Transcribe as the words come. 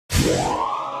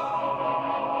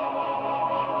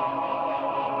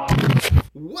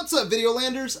What's up,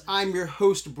 Videolanders? I'm your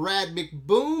host, Brad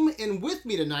McBoom, and with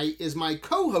me tonight is my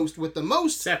co-host with the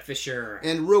most, Seth Fisher.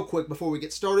 And real quick, before we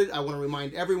get started, I want to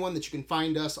remind everyone that you can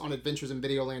find us on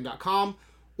adventuresinvideoland.com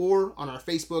or on our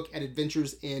Facebook at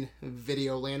Adventures in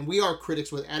Videoland. We are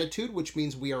critics with attitude, which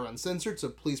means we are uncensored, so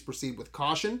please proceed with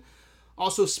caution.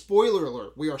 Also, spoiler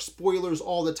alert. We are spoilers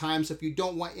all the time, so if you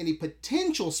don't want any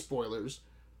potential spoilers,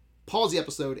 pause the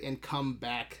episode and come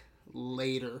back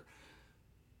later.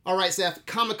 All right, Seth,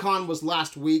 Comic-Con was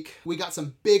last week. We got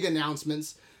some big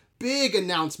announcements. Big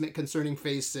announcement concerning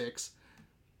Phase 6.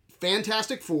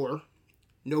 Fantastic Four,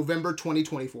 November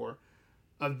 2024.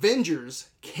 Avengers,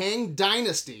 Kang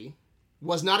Dynasty,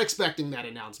 was not expecting that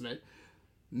announcement.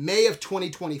 May of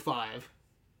 2025.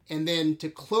 And then to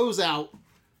close out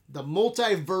the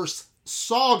multiverse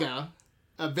saga,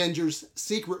 Avengers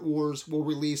Secret Wars will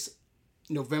release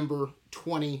November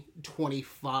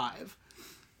 2025.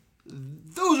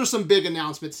 Those are some big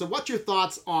announcements. So what's your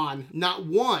thoughts on not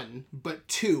one, but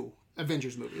two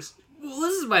Avengers movies? Well,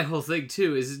 this is my whole thing,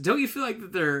 too, is don't you feel like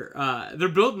that they're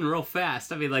building real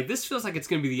fast? I mean, like, this feels like it's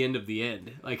going to be the end of the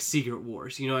end, like Secret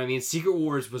Wars, you know what I mean? Secret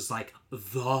Wars was, like,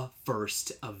 the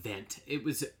first event. It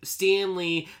was Stan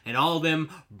Lee and all of them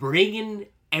bringing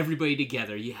everybody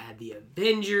together. You had the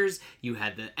Avengers, you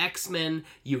had the X-Men,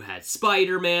 you had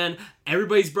Spider-Man.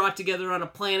 Everybody's brought together on a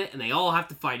planet, and they all have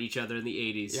to fight each other in the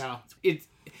 80s. Yeah. It's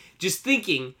just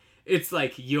thinking... It's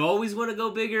like, you always want to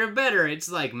go bigger and better.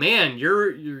 It's like, man,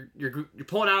 you're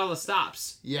pulling out all the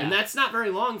stops. Yeah. And that's not very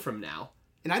long from now.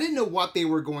 And I didn't know what they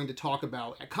were going to talk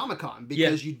about at Comic-Con,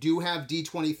 because you do have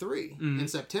D23 in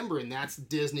September, and that's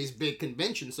Disney's big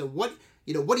convention. So what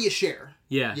do you share?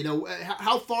 Yeah. You know,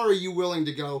 how far are you willing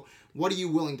to go? What are you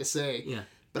willing to say? Yeah.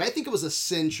 But I think it was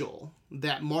essential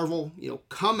that Marvel,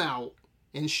 come out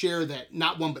and share that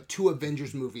not one but two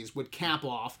Avengers movies would cap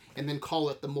off and then call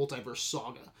it the Multiverse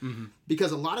Saga. Mm-hmm.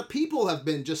 Because a lot of people have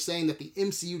been just saying that the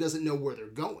MCU doesn't know where they're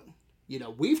going.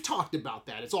 We've talked about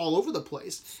that. It's all over the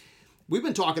place. We've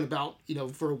been talking about,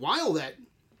 for a while that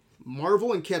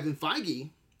Marvel and Kevin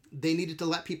Feige, they needed to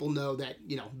let people know that,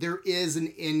 there is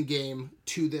an end game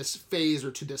to this phase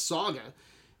or to this saga.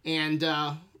 And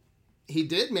he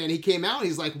did, man. He came out.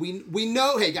 He's like, we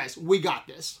know, hey, guys, we got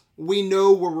this. We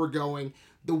know where we're going.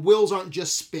 The wheels aren't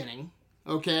just spinning,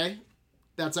 okay?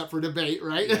 That's up for debate,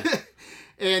 right? Yeah.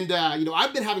 And,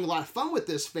 I've been having a lot of fun with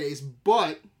this phase,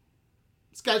 but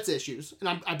it's got its issues. And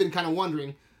I've been kind of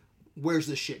wondering, where's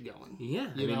this shit going? Yeah.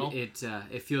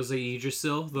 It feels like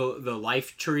Yggdrasil, the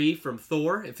life tree from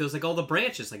Thor. It feels like all the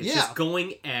branches. Like, it's just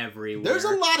going everywhere. There's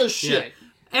a lot of shit.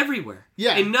 Yeah. Everywhere.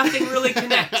 Yeah. And nothing really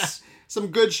connects. Some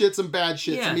good shit, some bad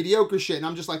shit, some mediocre shit. And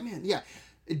I'm just like, man,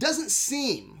 it doesn't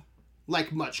seem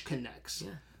like much connects.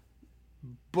 Yeah.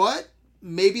 But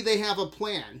maybe they have a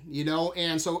plan,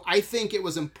 and so I think it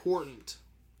was important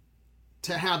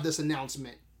to have this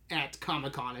announcement at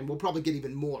Comic-Con, and we'll probably get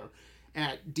even more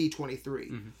at D23.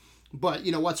 Mm-hmm. But,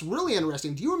 what's really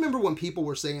interesting, do you remember when people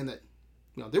were saying that,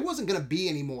 there wasn't going to be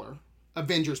any more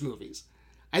Avengers movies?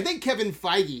 I think Kevin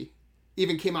Feige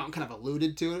even came out and kind of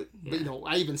alluded to it. Yeah. But,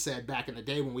 I even said back in the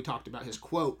day when we talked about his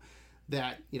quote,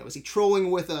 that, is he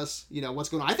trolling with us? What's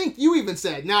going on? I think you even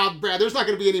said, nah, Brad, there's not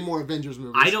going to be any more Avengers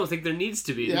movies. I don't think there needs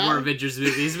to be any more Avengers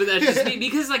movies, but that's just me.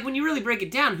 Because, when you really break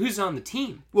it down, who's on the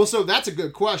team? Well, so that's a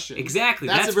good question. Exactly.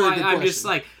 That's a very why good I'm question. just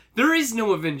like, there is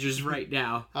no Avengers right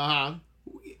now. Uh-huh.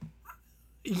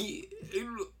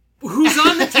 Who's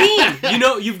on the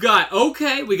team? You've got,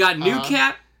 we got New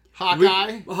Cap.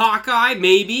 Hawkeye,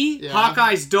 maybe. Yeah.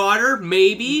 Hawkeye's daughter,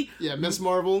 maybe. Yeah, Miss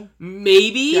Marvel.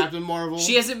 Maybe. Captain Marvel.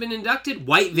 She hasn't been inducted.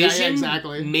 White Vision. Yeah,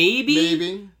 exactly.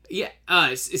 Maybe. Yeah,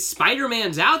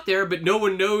 Spider-Man's out there, but no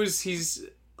one knows he's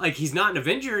not an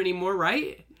Avenger anymore,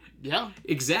 right? Yeah.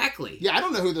 Exactly. Yeah, I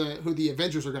don't know who the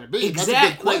Avengers are going to be. Exactly. That's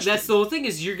a big question. That's the whole thing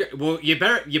is you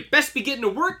best be getting to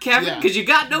work, Kevin, because you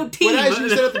got no team. But as you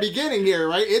said at the beginning here,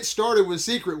 right, it started with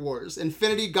Secret Wars.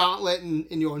 Infinity Gauntlet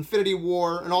and Infinity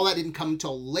War and all that didn't come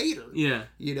until later. Yeah.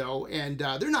 And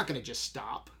they're not going to just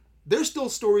stop. There's still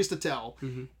stories to tell.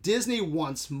 Mm-hmm. Disney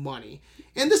wants money.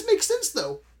 And this makes sense,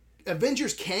 though.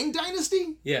 Avengers Kang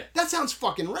Dynasty? Yeah. That sounds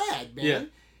fucking rad, man.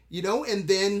 Yeah. And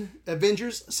then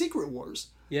Avengers Secret Wars.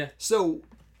 Yeah. So,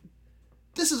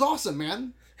 this is awesome,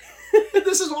 man.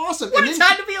 This is awesome. What a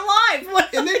time to be alive!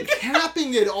 And then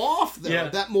capping it off, though,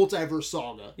 that multiverse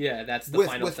saga. Yeah, that's the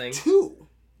final thing. With two.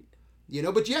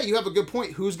 But you have a good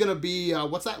point. Who's going to be,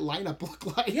 what's that lineup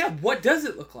look like? Yeah, what does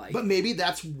it look like? But maybe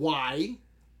that's why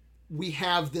we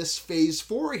have this phase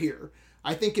 4 here.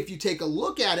 I think if you take a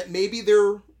look at it, maybe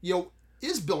there,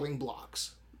 is building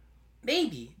blocks.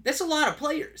 maybe. That's a lot of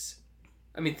players.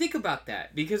 I mean, think about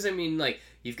that. Because, I mean, like,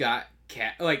 you've got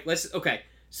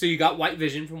so you got White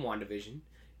Vision from WandaVision.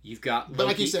 You've got Loki. But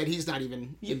like you said, he's not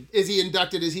even... Is he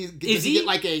inducted? Does he get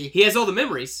like a... He has all the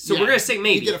memories, so we're going to say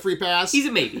maybe. He get a free pass? He's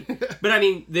a maybe. But, I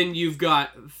mean, then you've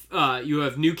got... you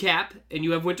have New Cap, and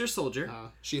you have Winter Soldier.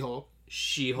 She-Hulk.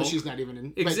 She-Hulk. But she's not even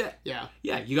in... Yeah.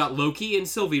 Yeah, you got Loki and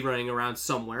Sylvie running around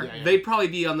somewhere. Yeah. They'd probably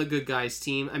be on the good guys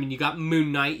team. I mean, you got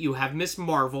Moon Knight, you have Miss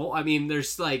Marvel. I mean,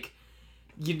 there's like,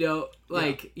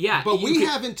 But we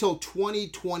have until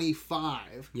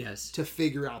 2025 yes. to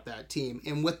figure out that team.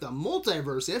 And with the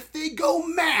multiverse, if they go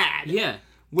mad, yeah,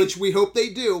 which we hope they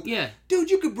do, yeah, dude,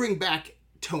 you could bring back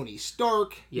Tony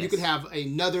Stark. Yes. You could have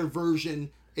another version,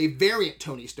 a variant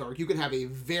Tony Stark. You could have a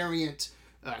variant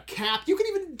Cap. You could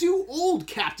even do old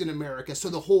Captain America, so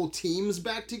the whole team's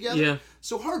back together. Yeah.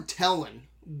 So hard telling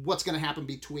what's going to happen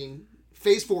between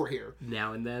Phase 4 here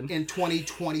now and then in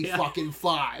 2020 fucking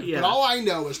 5. Yeah. But all I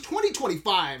know is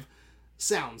 2025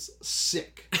 sounds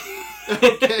sick.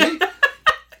 Okay?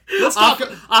 Let's talk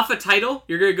off a title.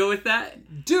 You're gonna go with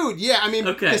that, dude. Yeah, I mean,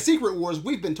 okay. The Secret Wars.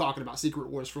 We've been talking about Secret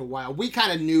Wars for a while. We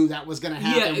kind of knew that was gonna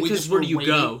happen. Yeah, we because where do you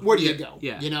go? Where do you go?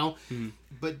 Yeah, you know. Mm-hmm.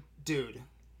 But dude,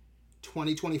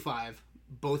 2025,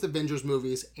 both Avengers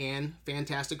movies and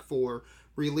Fantastic Four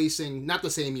releasing not the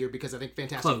same year because I think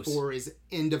Fantastic Four is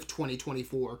end of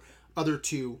 2024. Other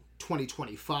two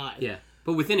 2025. Yeah.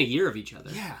 But within a year of each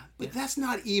other. Yeah, but that's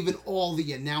not even all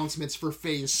the announcements for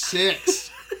Phase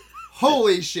 6.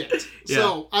 Holy shit. Yeah.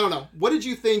 So, I don't know. What did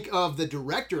you think of the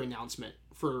director announcement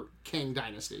for Kang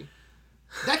Dynasty?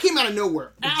 That came out of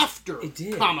nowhere after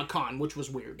Comic-Con, which was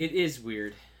weird. It is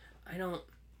weird. I don't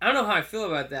know how I feel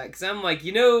about that, because I'm like,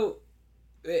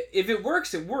 if it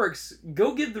works, it works.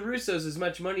 Go give the Russos as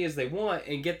much money as they want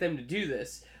and get them to do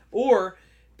this. Or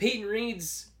Peyton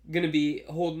Reed's going to be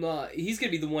holding on. He's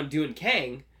going to be the one doing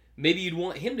Kang. Maybe you'd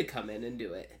want him to come in and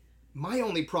do it. My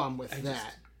only problem with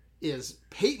that is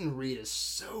Peyton Reed is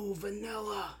so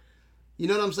vanilla. You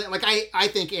know what I'm saying? Like, I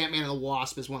think Ant-Man and the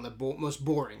Wasp is one of the most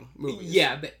boring movies.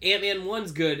 Yeah, but Ant-Man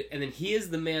 1's good, and then he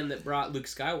is the man that brought Luke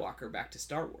Skywalker back to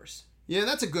Star Wars. Yeah,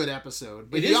 that's a good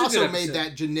episode. But he also made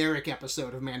that generic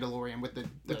episode of Mandalorian with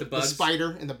the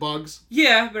spider and the bugs.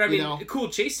 Yeah, but I mean, a cool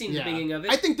chase scene thinking of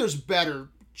it. I think there's better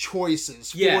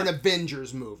choices for an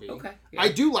Avengers movie. Okay. Yeah. I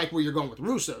do like where you're going with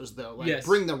Russos, though. Like,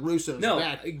 bring the Russos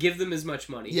back. No, give them as much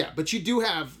money. Yeah, but you do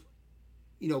have,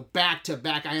 back to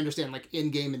back. I understand, like,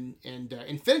 Endgame and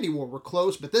Infinity War were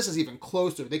close, but this is even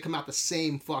closer. They come out the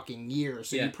same fucking year,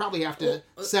 so you probably have to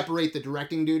separate the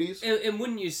directing duties. And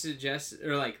wouldn't you suggest,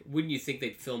 or like, wouldn't you think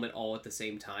they'd film it all at the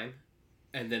same time?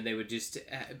 And then they would just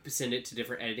send it to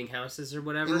different editing houses or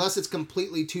whatever? Unless it's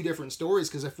completely two different stories,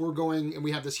 because if we're going and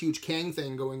we have this huge Kang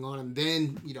thing going on and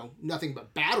then, nothing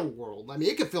but Battle World, I mean,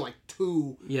 it could feel like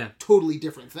two totally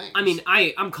different things. I mean,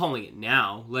 I'm calling it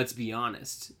now, let's be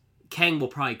honest. Kang will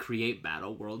probably create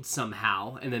Battle World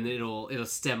somehow, and then it'll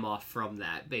stem off from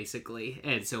that, basically.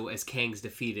 And so as Kang's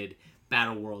defeated,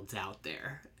 Battle World's out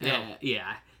there.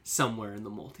 Somewhere in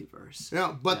the multiverse.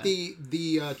 Yeah, but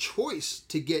the choice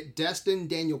to get Destin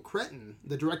Daniel Cretton,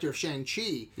 the director of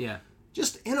Shang-Chi,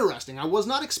 just interesting. I was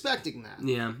not expecting that.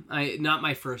 Yeah, not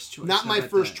my first choice. Not my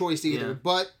first choice either,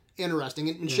 but interesting.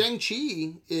 And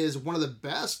Shang-Chi is one of the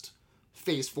best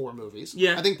Phase 4 movies.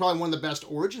 Yeah. I think probably one of the best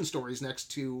origin stories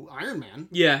next to Iron Man.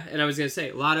 Yeah, and I was going to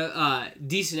say, a lot of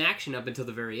decent action up until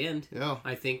the very end. Yeah.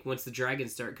 I think once the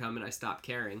dragons start coming, I stopped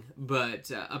caring.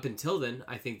 But up until then,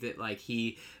 I think that like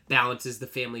he balances the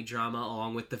family drama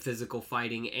along with the physical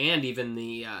fighting and even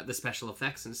the special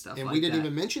effects and stuff like that. And we didn't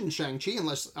even mention Shang-Chi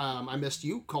unless I missed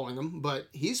you calling him, but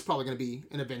he's probably going to be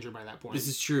an Avenger by that point. This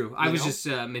is true. I was just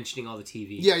mentioning all the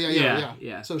TV.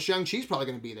 Yeah. So Shang-Chi's probably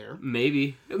going to be there.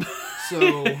 Maybe.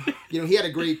 So, he had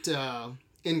a great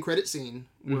end credit scene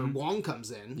where Wong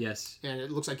comes in. Yes. And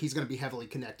it looks like he's going to be heavily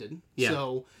connected. Yeah.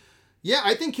 So,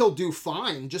 I think he'll do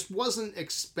fine. Just wasn't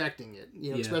expecting it,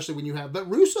 especially when you have... But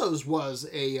Russo's was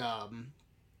a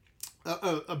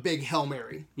big Hail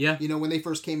Mary. Yeah. When they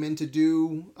first came in to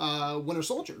do Winter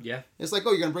Soldier. Yeah. It's like,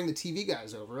 oh, you're going to bring the TV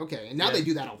guys over. Okay. And now they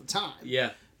do that all the time. Yeah.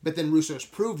 But then Russo's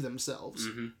proved themselves.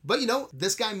 Mm-hmm. But,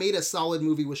 this guy made a solid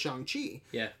movie with Shang-Chi.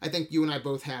 Yeah. I think you and I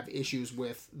both have issues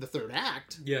with the third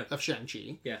act of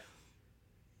Shang-Chi. Yeah.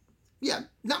 Yeah,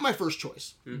 not my first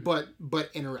choice, but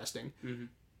interesting. Mm-hmm.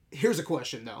 Here's a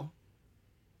question, though.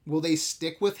 Will they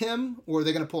stick with him, or are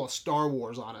they going to pull a Star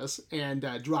Wars on us and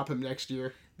drop him next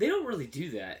year? They don't really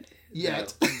do that.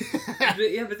 Yet. No. But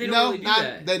they don't really do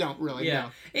that. They don't really, no.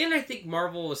 And I think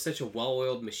Marvel is such a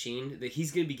well-oiled machine that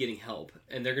he's going to be getting help,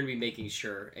 and they're going to be making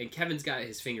sure. And Kevin's got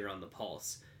his finger on the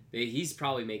pulse. He's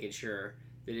probably making sure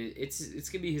But it's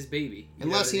gonna be his baby.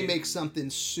 Unless he makes something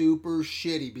super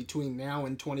shitty between now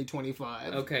and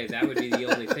 2025. Okay, that would be the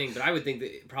only thing. But I would think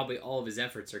that probably all of his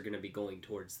efforts are going to be going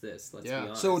towards this. Let's be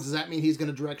honest. So does that mean he's going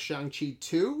to direct Shang-Chi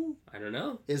 2? I don't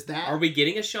know. Is that... Are we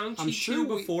getting a Shang-Chi 2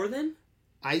 before then?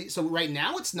 So right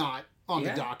now it's not on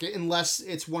the docket unless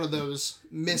it's one of those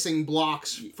missing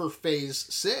blocks for Phase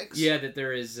 6. Yeah, that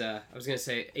there is... I was going to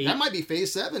say 8. That might be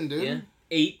Phase 7, dude. Yeah.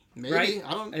 8. Maybe. Right?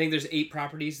 I think there's 8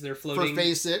 properties that are floating. For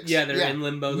Phase 6? Yeah, they're in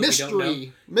limbo that we don't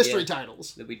know. Mystery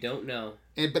titles. That we don't know.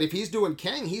 But if he's doing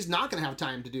Kang, he's not going to have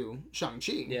time to do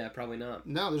Shang-Chi. Yeah, probably not.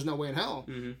 No, there's no way in hell.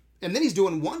 Mm-hmm. And then he's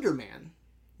doing Wonder Man,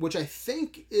 which I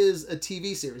think is a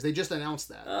TV series. They just announced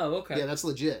that. Oh, okay. Yeah, that's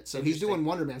legit. So he's doing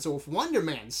Wonder Man. So if Wonder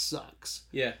Man sucks...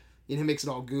 Yeah. You know, he makes it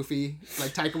all goofy,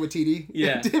 like Taika Waititi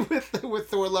did with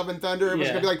Thor: Love and Thunder. Everyone's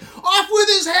gonna be like, "Off with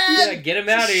his head! Yeah, get him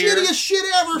out of here! Shittiest shit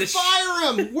ever!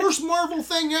 Fire him! Worst Marvel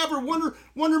thing ever!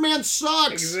 Wonder Man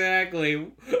sucks!"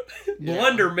 Exactly.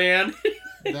 Blunder Man.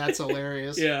 That's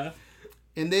hilarious. Yeah.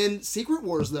 And then Secret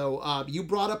Wars, though, you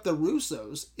brought up the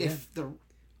Russos.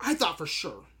 I thought for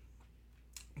sure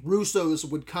Russos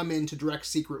would come in to direct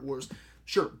Secret Wars.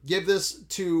 Sure, give this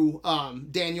to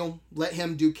Daniel, let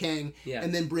him do Kang,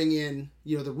 and then bring in,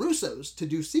 the Russos to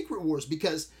do Secret Wars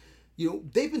because,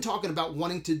 they've been talking about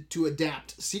wanting to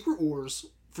adapt Secret Wars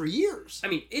for years. I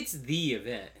mean, it's the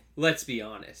event. Let's be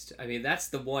honest. I mean, that's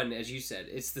the one, as you said,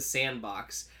 it's the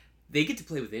sandbox. They get to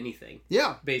play with anything.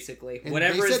 Yeah. Basically. And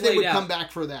whatever they said they would come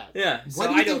back for that. Yeah.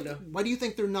 I don't know. Why do you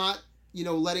think they're not,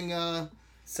 letting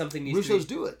something needs Russos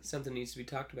do it? Something needs to be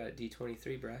talked about at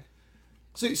D23, Brad.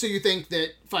 So you think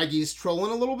that Feige's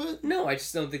trolling a little bit? No, I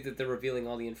just don't think that they're revealing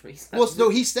all the information. No,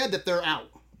 he said that they're out.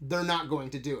 They're not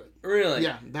going to do it. Really?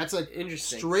 Yeah, that's a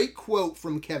interesting straight quote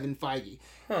from Kevin Feige.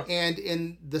 Huh. And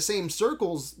in the same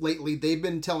circles lately, they've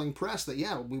been telling press that,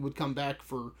 we would come back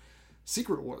for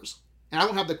Secret Wars. And I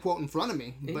don't have the quote in front of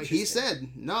me, but he said,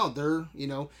 no, they're,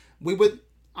 we would,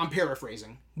 I'm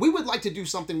paraphrasing, we would like to do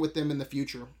something with them in the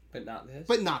future. But not this?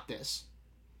 But not this.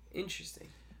 Interesting.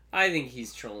 I think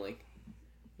he's trolling.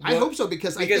 I hope so,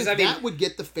 because I think that would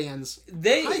get the fans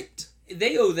hyped.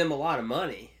 They owe them a lot of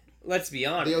money. Let's be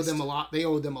honest. They owe them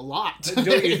a lot. Don't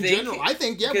you think? General. I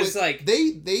think, yeah. But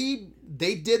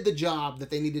they did the job that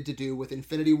they needed to do with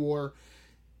Infinity War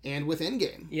and with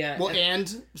Endgame. Yeah. Well,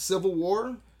 and Civil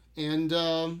War and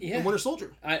Winter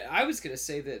Soldier. I was going to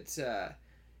say that,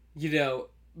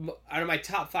 out of my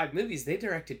top 5 movies, they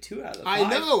directed 2 out of the 5. I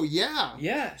know, yeah.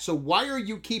 Yeah. So why are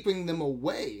you keeping them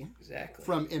away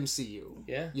from MCU?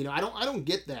 Yeah. I don't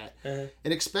get that. Uh-huh.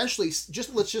 And especially,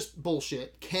 let's just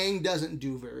bullshit. Kang doesn't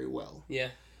do very well. Yeah.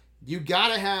 You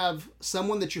gotta have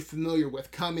someone that you're familiar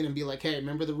with come in and be like, hey,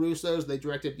 remember the Russos? They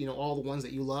directed, all the ones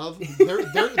that you love. They're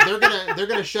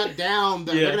gonna shut down.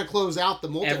 They're gonna close out the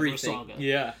multiverse saga.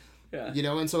 Yeah. Yeah.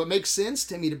 And so it makes sense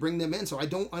to me to bring them in. So I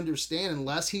don't understand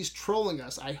unless he's trolling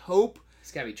us. I hope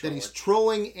that he's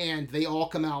trolling and they all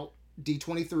come out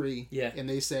D23 and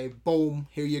they say, boom,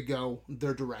 here you go.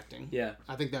 They're directing. Yeah.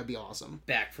 I think that'd be awesome.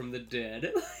 Back from the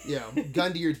dead. Yeah.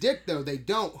 Gun to your dick, though, they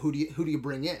don't. Who do you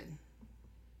bring in?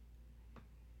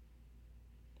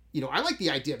 I like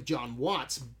the idea of John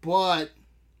Watts, but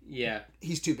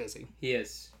he's too busy. He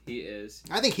is.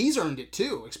 I think he's earned it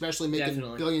too, especially making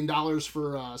 $1 billion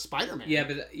for Spider-Man. Yeah,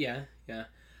 but yeah.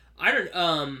 I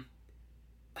don't.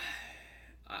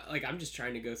 I'm just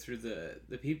trying to go through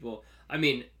the people. I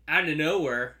mean, out of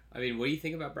nowhere. I mean, what do you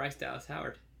think about Bryce Dallas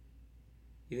Howard?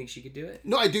 You think she could do it?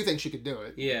 No, I do think she could do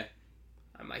it. Yeah,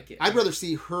 I might get. I'd rather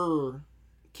see her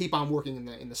keep on working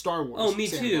in the Star Wars. Oh, me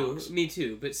sandbox. too. Me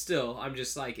too. But still, I'm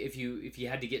just like, if you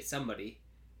had to get somebody.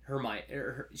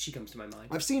 She comes to my mind.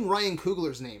 I've seen Ryan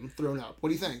Coogler's name thrown up. What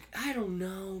do you think? I don't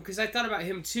know, because I thought about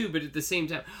him too, but at the same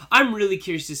time, I'm really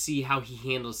curious to see how he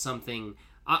handles something.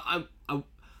 I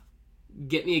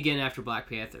get me again after Black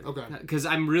Panther. Okay. Because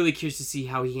I'm really curious to see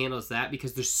how he handles that,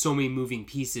 because there's so many moving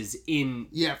pieces in.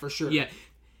 Yeah, for sure. Yeah,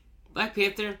 Black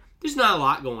Panther. There's not a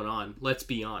lot going on. Let's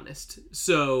be honest.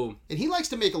 So. And he likes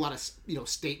to make a lot of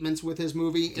statements with his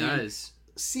movie. He does.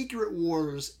 Secret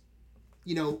Wars.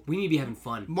 We need to be having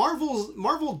fun.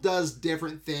 Marvel does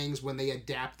different things when they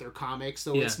adapt their comics,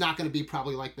 so it's not going to be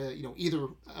probably like the either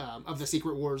of the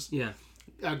Secret Wars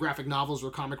graphic novels or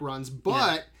comic runs,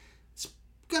 but it's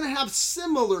going to have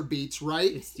similar beats,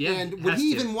 right? And would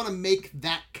he even want to make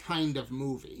that kind of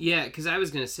movie? Yeah, because I was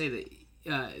going to say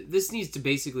that this needs to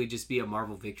basically just be a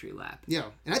Marvel victory lap. Yeah,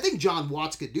 and I think John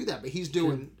Watts could do that, but he's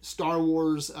doing Star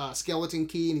Wars Skeleton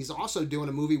Key, and he's also doing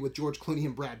a movie with George Clooney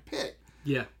and Brad Pitt.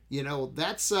 Yeah.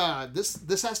 That's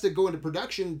this has to go into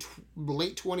production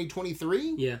late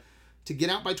 2023. Yeah. To get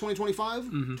out by 2025,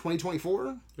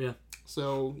 2024. Yeah.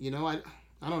 So, you know, I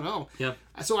don't know. Yeah.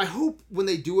 So I hope when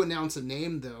they do announce a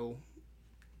name, though,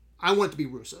 I want it to be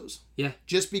Russo's. Yeah.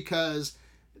 Just because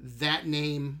that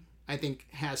name, I think,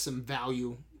 has some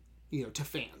value, you know, to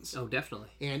fans. Oh, definitely.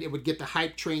 And it would get the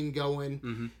hype train going.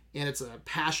 Mm-hmm. And it's a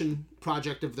passion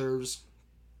project of theirs.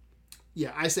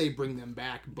 Yeah, I say bring them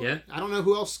back. But yeah. I don't know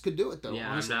who else could do it, though. Yeah,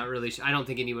 honestly. I'm not really I don't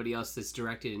think anybody else that's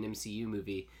directed an MCU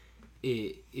movie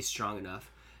is strong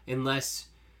enough. Unless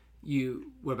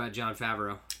what about Jon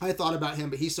Favreau? I thought about him,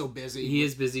 but he's so busy. He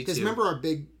is busy, too. Because remember our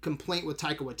big complaint with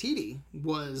Taika Waititi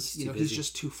was, he's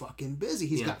just too fucking busy.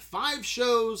 He's got 5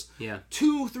 shows,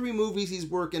 2-3 movies he's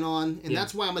working on, and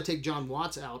that's why I'm going to take John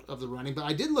Watts out of the running. But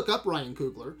I did look up Ryan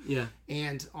Coogler. Yeah.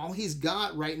 And all he's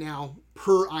got right now,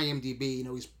 per IMDb,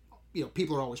 he's,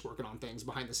 people are always working on things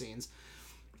behind the scenes.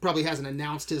 Probably hasn't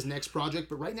announced his next project,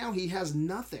 but right now he has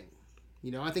nothing.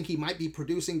 I think he might be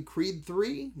producing Creed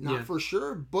 3, not for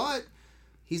sure, but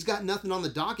he's got nothing on the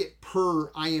docket per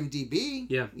IMDb.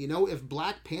 Yeah. If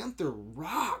Black Panther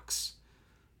rocks,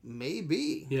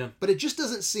 maybe. Yeah. But it just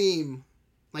doesn't seem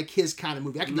like his kind of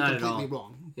movie. I could be Not completely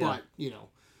wrong, but,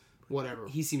 whatever.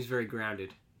 He seems very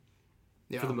grounded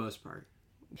for the most part.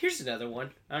 Here's another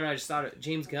one. I don't know, I just thought it.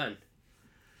 James Gunn.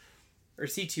 Or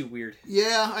is he too weird?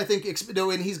 Yeah, I think...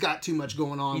 and he's got too much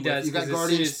going on. He does. You got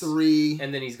Guardians 3.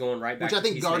 And then he's going right back which I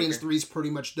think Peacemaker. Guardians 3 is pretty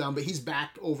much done, but he's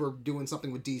back over doing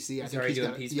something with DC. I think already he's doing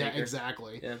got Peacemaker. Yeah,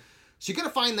 exactly. Yeah. So you got to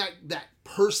find that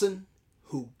person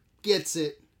who gets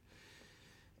it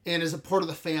and is a part of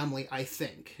the family, I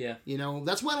think. Yeah.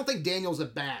 That's why I don't think Daniel's a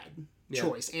bad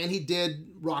choice. And he did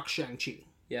rock Shang-Chi.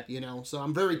 Yeah. So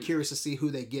I'm very curious to see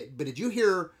who they get. But did you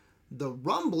hear the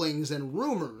rumblings and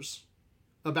rumors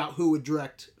about who would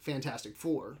direct Fantastic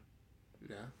Four?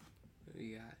 No. What do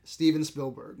you got? Steven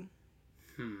Spielberg.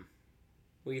 What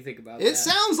do you think about that? It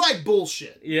sounds like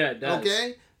bullshit. Yeah, it does.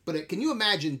 Okay? But can you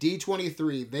imagine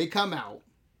D23, they come out,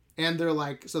 and they're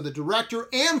like, so the director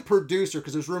and producer,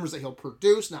 because there's rumors that he'll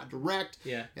produce, not direct.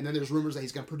 Yeah. And then there's rumors that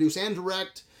he's going to produce and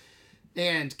direct.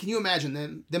 And can you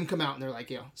imagine them come out and they're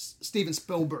like, Steven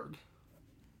Spielberg,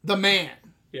 the man.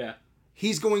 Yeah.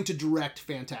 He's going to direct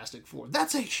Fantastic Four.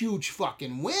 That's a huge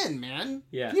fucking win, man.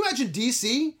 Yeah. Can you imagine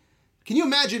DC? Can you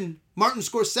imagine Martin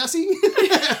Scorsese?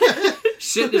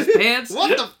 Shit in his pants.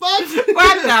 What the fuck?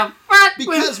 What the fuck?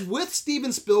 Because with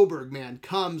Steven Spielberg, man,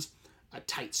 comes a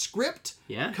tight script.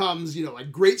 Yeah. Comes,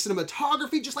 like great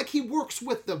cinematography, just like he works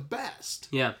with the best.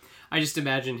 Yeah. I just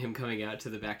imagine him coming out to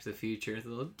the Back to the Future. The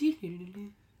little... Do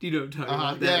you know what I'm talking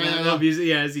about? Yeah. Music.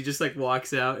 Yeah, as he just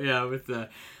walks out. Yeah, with the...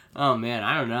 Oh, man,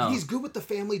 I don't know. And he's good with the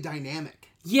family dynamic.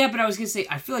 Yeah, but I was going to say,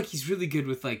 I feel like he's really good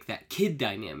with, that kid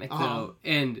dynamic, though.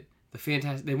 And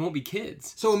they won't be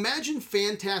kids. So imagine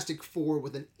Fantastic Four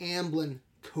with an Amblin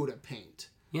coat of paint.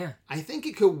 Yeah. I think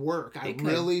it could work. I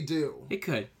really do. It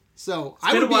could. So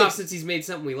it's been a while since he's made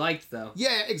something we liked, though.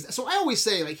 Yeah, so I always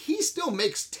say, he still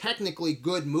makes technically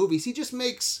good movies. He just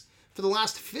makes, for the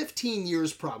last 15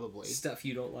 years, probably. Stuff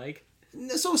you don't like.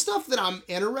 So stuff that I'm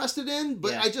interested in,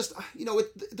 but I just,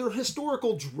 they're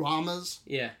historical dramas.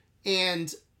 Yeah.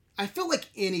 And I feel like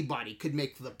anybody could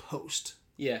make The Post.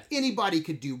 Yeah. Anybody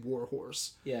could do War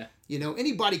Horse. Yeah.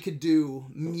 Anybody could do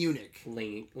Munich.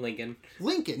 Lincoln.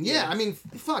 Yeah. I mean,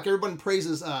 fuck, everyone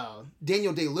praises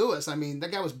Daniel Day-Lewis. I mean,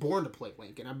 that guy was born to play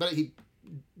Lincoln. I bet he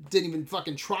didn't even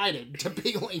fucking try to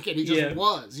be Lincoln. He just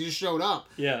was. He just showed up.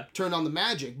 Yeah. Turned on the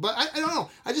magic. But I don't know.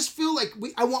 I just feel like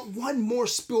I want one more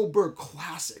Spielberg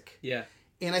classic. Yeah.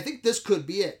 And I think this could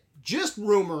be it. Just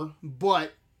rumor,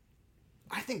 but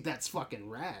I think that's fucking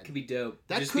rad. Could be dope.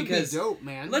 That could be dope,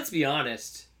 man. Let's be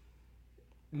honest.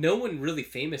 No one really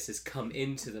famous has come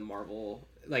into the Marvel,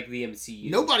 the MCU.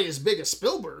 Nobody as big as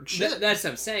Spielberg. Shit. That's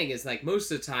what I'm saying, is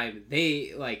most of the time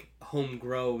they home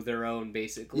grow their own,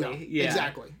 basically. Yeah.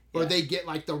 Exactly. Or they get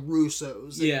the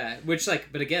Russos. Yeah, which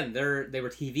but again, they were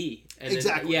TV. And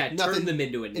exactly. Then, turn them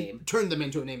into a name. Turn them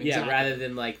into a name, exactly. Yeah, rather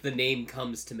than the name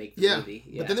comes to make the movie.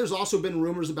 Yeah. But then there's also been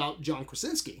rumors about John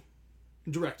Krasinski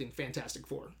directing Fantastic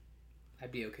Four.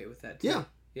 I'd be okay with that too. Yeah.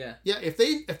 Yeah. Yeah, if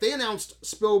they announced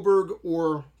Spielberg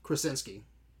or Krasinski,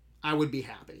 I would be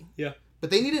happy. Yeah. But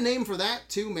they need a name for that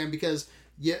too, man, because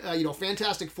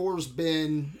Fantastic Four's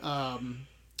been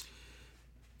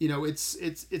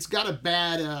it's got a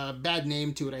bad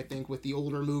name to it, I think, with the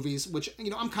older movies, which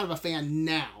I'm kind of a fan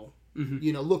now.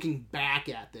 Mm-hmm. Looking back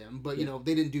at them, but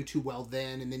they didn't do too well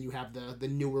then, and then you have the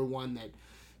newer one that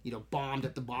bombed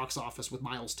at the box office with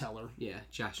Miles Teller. Yeah,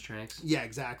 Josh Trank. Yeah,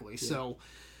 exactly. Yeah. So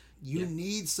you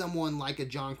need someone like a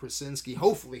John Krasinski.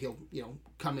 Hopefully he'll,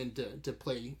 come in to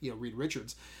play, Reed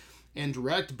Richards. and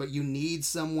direct, but you need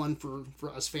someone for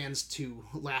us fans to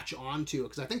latch on to,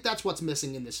 because I think that's what's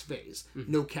missing in this phase.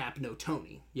 No Cap, no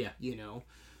Tony. Yeah. You know?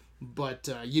 But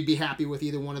you'd be happy with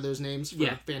either one of those names for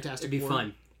Fantastic Four? It'd be Four?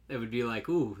 fun. It would be like,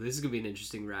 ooh, this is going to be an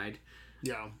interesting ride.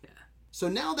 Yeah. So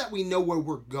now that we know where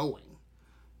we're going,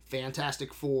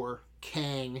 Fantastic Four,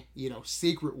 Kang, you know,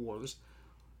 Secret Wars,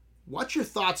 what's your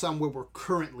thoughts on where we're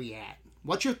currently at?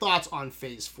 What's your thoughts on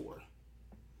Phase 4?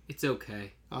 It's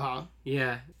okay. Uh-huh.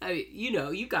 Yeah. I mean, you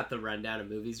know, you got the rundown of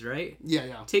movies, right?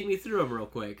 Yeah. Take me through them real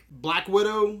quick. Black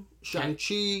Widow,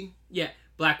 Shang-Chi. Yeah,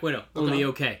 Black Widow. Only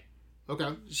okay.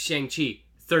 Okay. Shang-Chi.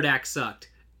 Third act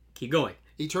sucked. Keep going.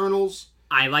 Eternals.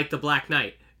 I like the Black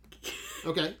Knight.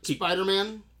 Okay.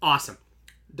 Spider-Man. Awesome.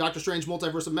 Doctor Strange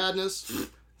Multiverse of Madness.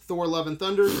 Thor Love and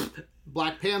Thunder.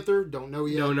 Black Panther. Don't know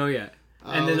yet. Don't know yet.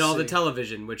 And then all the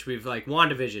television, which we've like,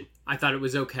 WandaVision. I thought it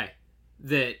was okay.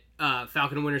 That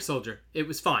Falcon and Winter Soldier, it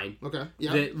was fine. Okay.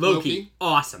 Yeah. That Loki,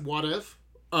 awesome. What If?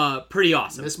 Pretty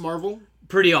awesome. Miss Marvel.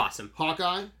 Pretty awesome.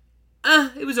 Hawkeye.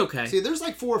 It was okay. See, there's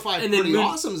like 4 or 5 pretty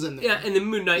awesomes in there. Yeah, and then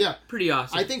Moon Knight, pretty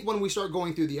awesome. I think when we start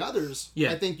going through the others,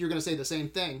 I think you're going to say the same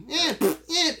thing.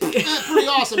 Pretty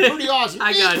awesome, pretty awesome.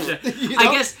 I gotcha. You know?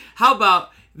 I guess, how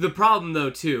about, the problem though,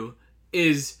 too,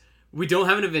 is we don't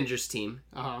have an Avengers team.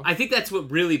 Uh-huh. I think that's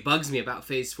what really bugs me about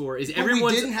Phase 4, is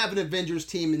we didn't have an Avengers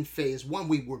team in Phase 1.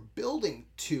 We were building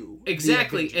to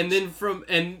exactly, and then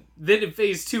in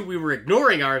Phase 2 we were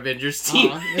ignoring our Avengers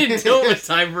team until it was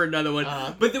time for another one.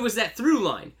 But there was that through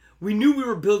line. We knew we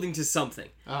were building to something.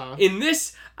 In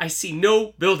this, I see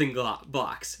no building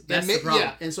blocks. That's the problem.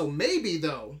 Yeah, and so maybe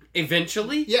though,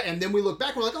 eventually, and then we look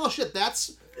back, we're like, oh shit,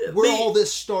 that's where all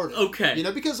this started. Okay. You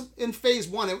know, because in Phase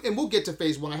 1, and we'll get to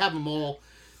Phase 1, I have them all,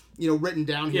 you know, written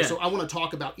down here, so I want to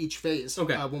talk about each phase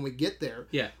when we get there.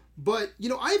 Yeah. But, you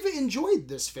know, I've enjoyed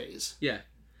this phase. Yeah.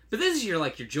 But this is your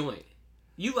joint.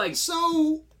 You like...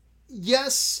 So,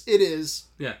 yes, it is.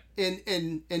 Yeah.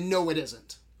 And no, it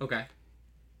isn't. Okay.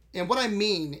 And what I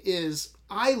mean is,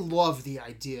 I love the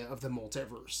idea of the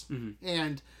multiverse. Mm-hmm.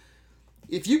 And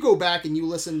if you go back and you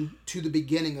listen to the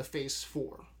beginning of Phase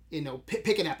 4, you know,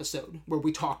 pick an episode where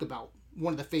we talk about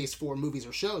one of the Phase 4 movies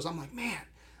or shows, I'm like, man,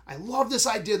 I love this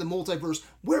idea of the multiverse,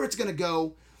 where it's going to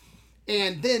go.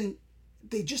 And then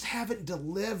they just haven't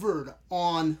delivered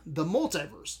on the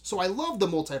multiverse. So I love the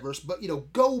multiverse, but, you know,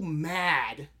 go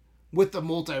mad with the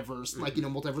multiverse, like, you know,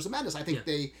 Multiverse of Madness. I think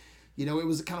they, you know, it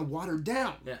was kind of watered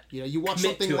down. Yeah. You know, you watch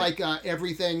something like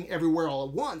Everything, Everywhere, All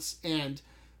at Once, and,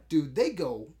 dude, they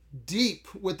go deep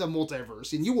with the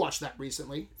multiverse. And you watched that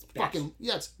recently. Fucking,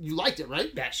 you liked it,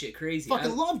 right? Batshit crazy.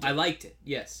 Fucking loved it. I liked it,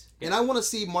 yes. And I want to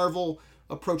see Marvel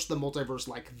approach the multiverse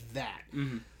like that.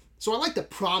 Mm-hmm. So I like the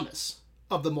promise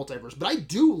of the multiverse, but I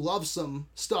do love some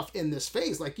stuff in this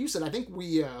phase. Like you said, I think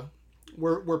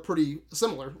we're pretty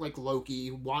similar, like Loki,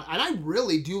 and I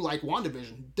really do like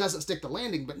WandaVision. Doesn't stick the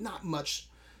landing, but not much,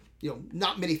 you know,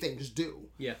 not many things do.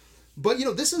 Yeah. But, you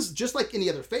know, this is just like any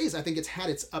other phase. I think it's had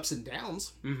its ups and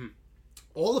downs. Mm-hmm.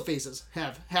 All the phases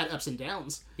have had ups and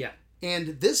downs. Yeah.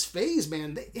 And this phase,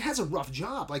 man, it has a rough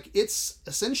job. Like, it's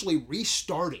essentially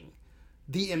restarting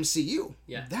the MCU.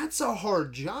 Yeah. That's a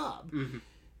hard job. Mm-hmm.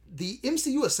 The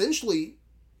MCU essentially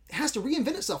has to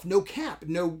reinvent itself. No Cap,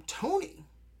 no Tony.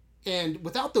 And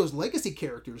without those legacy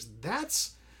characters,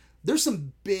 there's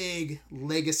some big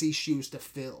legacy shoes to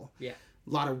fill. Yeah. A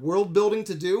lot of world building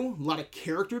to do, a lot of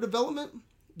character development,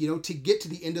 you know, to get to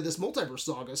the end of this multiverse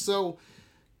saga. So,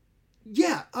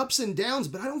 yeah, ups and downs,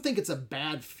 but I don't think it's a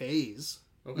bad phase.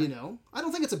 Okay. You know, I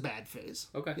don't think it's a bad phase.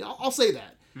 Okay. You know, I'll say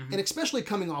that. Mm-hmm. And especially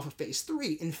coming off of Phase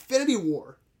 3, Infinity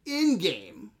War,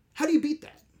 Endgame. How do you beat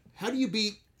that? How do you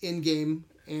beat Endgame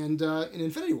and in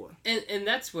Infinity War? And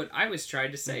that's what I was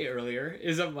trying to say earlier,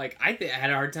 is I'm like, I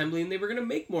had a hard time believing they were going to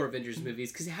make more Avengers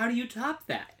movies, because how do you top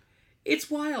that? It's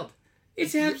wild.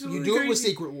 It's absolutely You do crazy. it with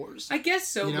Secret Wars. I guess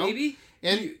so, you know? maybe.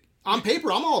 And on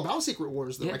paper, I'm all about Secret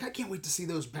Wars, though. Yeah. Like, I can't wait to see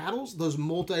those battles, those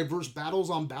multiverse battles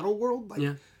on Battle World.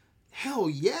 Like, hell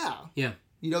yeah. Yeah.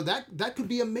 You know, that could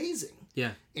be amazing.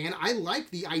 Yeah. And I like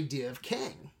the idea of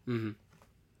Kang. Mm-hmm.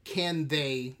 Can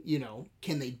they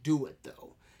do it,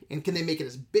 though? And can they make it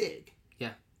as big?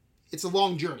 Yeah. It's a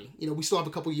long journey. You know, we still have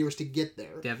a couple years to get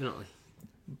there. Definitely.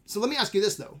 So let me ask you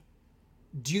this, though.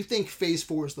 Do you think Phase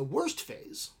 4 is the worst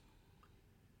phase?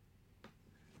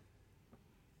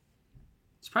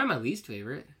 It's probably my least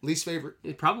favorite. Least favorite?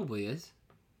 It probably is.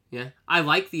 Yeah. I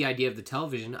like the idea of the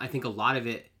television. I think a lot of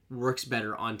it works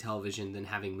better on television than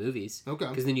having movies. Okay.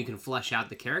 Because then you can flesh out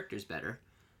the characters better.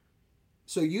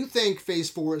 So you think Phase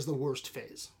 4 is the worst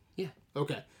phase? Yeah.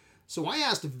 Okay. So I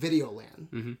asked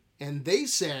Videoland, and they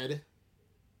said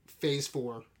Phase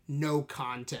 4, no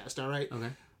contest, all right? Okay.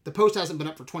 the post hasn't been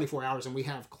up for 24 hours, and we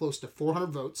have close to 400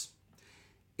 votes.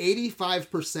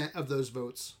 85% of those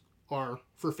votes are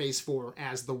for Phase 4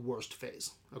 as the worst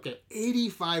phase. Okay,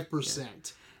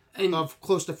 85% of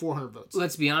close to 400 votes.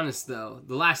 Let's be honest, though.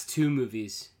 The last two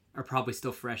movies are probably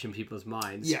still fresh in people's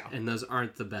minds. Yeah. And those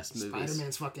aren't the best movies.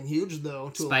 Spider-Man's fucking huge, though.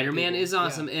 Spider-Man is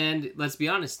awesome, and let's be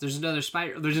honest, there's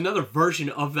another version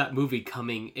of that movie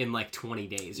coming in like 20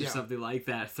 days or something like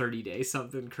that, 30 days,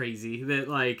 something crazy. That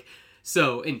like,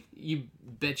 so, and you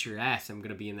bet your ass I'm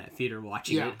going to be in that theater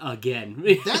watching it again.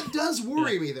 That does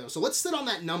worry me, though. So let's sit on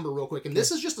that number real quick, and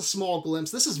this is just a small glimpse.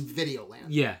 This is Videoland.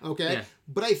 Yeah. Okay? Yeah.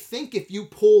 But I think if you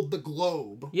pulled the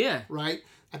globe, Yeah. right?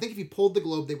 I think if you pulled the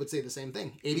globe, they would say the same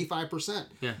thing. 85%.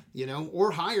 Yeah. You know,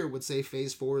 or higher would say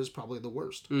Phase 4 is probably the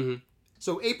worst. Mm-hmm.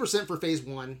 So 8% for Phase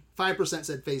 1, 5%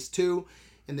 said Phase 2,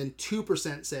 and then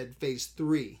 2% said Phase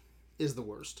 3 is the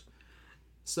worst.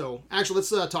 So, actually, let's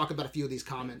talk about a few of these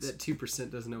comments. That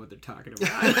 2% doesn't know what they're talking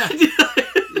about.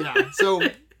 Yeah, so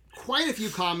quite a few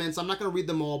comments. I'm not going to read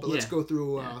them all, but let's go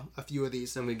through a few of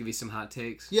these. So I'm going to give you some hot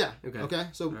takes. Yeah. Okay.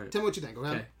 So right. tell me what you think,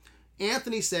 okay?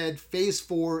 Anthony said Phase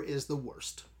 4 is the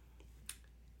worst.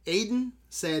 Aiden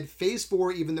said Phase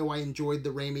 4, even though I enjoyed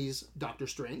the Raimi's Doctor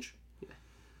Strange. Yeah.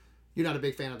 You're not a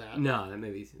big fan of that? No, that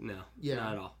maybe, no. Yeah.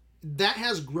 Not at all. That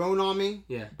has grown on me,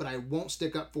 yeah, but I won't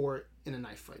stick up for it in a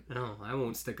knife fight. No, I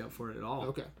won't stick up for it at all.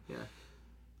 Okay. Yeah.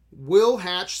 Will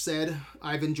Hatch said,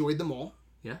 I've enjoyed them all.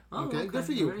 Yeah. Oh, okay. Good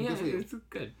for you. Yeah, good for you.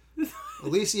 Good.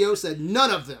 Alicio said,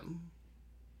 none of them.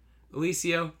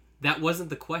 Alicio, that wasn't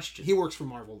the question. He works for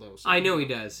Marvel, though. So I know he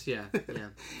does. Yeah. Yeah.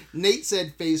 Nate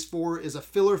said Phase 4 is a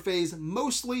filler phase.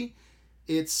 Mostly,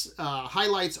 its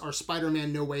highlights are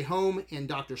Spider-Man No Way Home and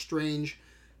Doctor Strange.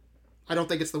 I don't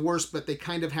think it's the worst, but they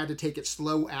kind of had to take it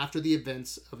slow after the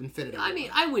events of Infinity War. I mean,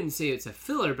 I wouldn't say it's a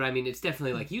filler, but I mean, it's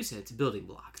definitely, like you said, it's a building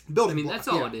block. That's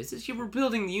all it is. We're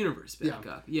building the universe back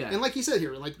up. Yeah. And like you said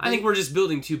here, I think we're just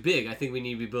building too big. I think we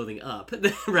need to be building up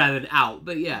rather than out.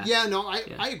 But yeah. Yeah, no,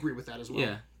 I agree with that as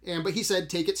well. Yeah. But he said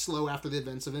take it slow after the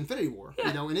events of Infinity War,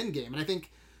 and Endgame. And I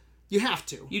think you have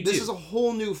to. This is a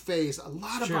whole new phase, a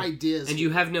lot of ideas. And you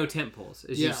have no tent poles,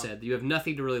 as you said. You have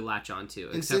nothing to really latch onto,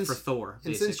 except for Thor,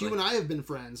 basically. And since you and I have been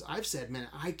friends, I've said, man,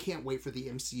 I can't wait for the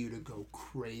MCU to go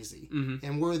crazy. Mm-hmm.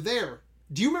 And we're there.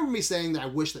 Do you remember me saying that I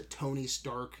wish that Tony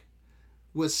Stark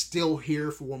was still here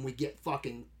for when we get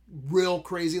fucking real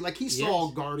crazy? Like, he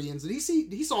saw Guardians, and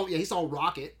he saw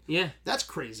Rocket. Yeah. That's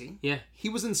crazy. Yeah. He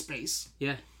was in space.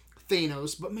 Yeah.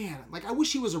 Thanos, but man, like, I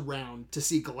wish he was around to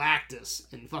see Galactus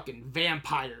and fucking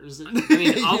vampires. And, I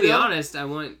mean, I'll be honest, I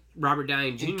want Robert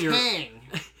Downey Jr. And Kang.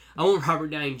 I want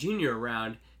Robert Downey Jr.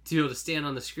 around to be able to stand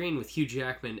on the screen with Hugh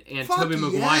Jackman and Tobey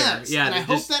Maguire. Yes. Yeah, and I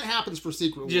hope that happens for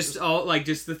Secret Wars.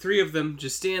 Just the three of them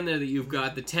just stand there. That you've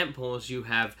got the tent poles. You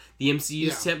have the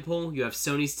MCU's tent pole. You have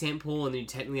Sony's tent pole, and then you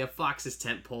technically have Fox's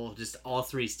tent pole. Just all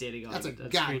three standing on. That's a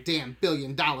goddamn $1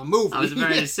 billion movie. I was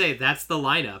about to say that's the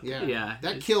lineup. Yeah.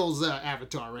 That kills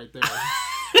Avatar right there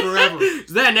forever.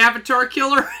 Is that an Avatar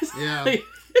killer? Yeah.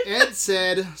 Ed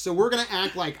said, so we're going to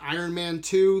act like Iron Man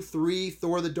 2, 3,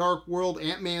 Thor the Dark World,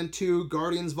 Ant-Man 2,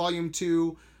 Guardians Volume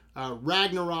 2,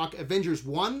 Ragnarok, Avengers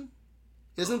 1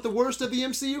 isn't the worst of the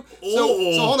MCU.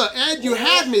 So hold on. Ed, you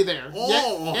had me there.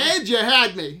 Ed, you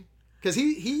had me. Because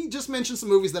he just mentioned some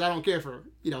movies that I don't care for.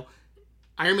 You know,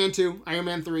 Iron Man 2, Iron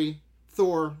Man 3,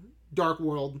 Thor, Dark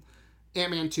World,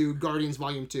 Ant-Man 2, Guardians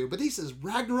Volume 2. But he says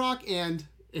Ragnarok and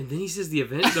then he says the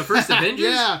first Avengers?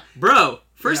 Yeah. Bro,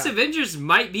 first Avengers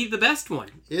might be the best one.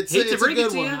 It's a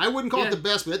good one. I wouldn't call it the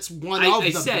best, but it's one of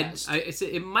the best. I said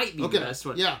it might be the best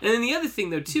one. Yeah. And then the other thing,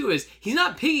 though, too, is he's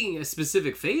not picking a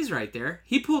specific phase right there.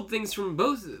 He pulled things from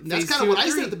both That's kind of what I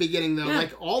said at the beginning, though. Yeah.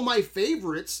 Like, all my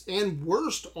favorites and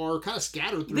worst are kind of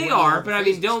scattered through. They are, but I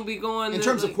mean, don't be going... In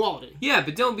terms of quality. Yeah,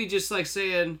 but don't be just, like,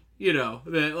 saying, you know,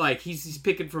 that, like, he's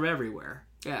picking from everywhere.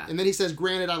 Yeah. And then he says,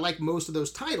 granted, I like most of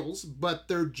those titles, but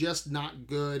they're just not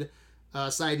good.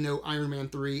 Side note, Iron Man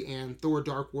 3 and Thor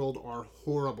Dark World are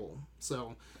horrible.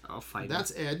 So, I'll fight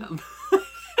that's Ed.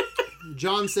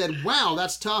 John said, wow,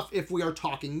 that's tough if we are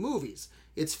talking movies.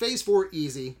 It's Phase 4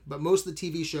 easy, but most of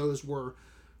the TV shows were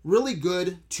really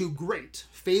good to great.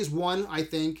 Phase 1, I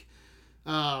think,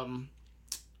 I'm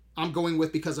going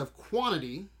with because of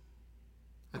quantity.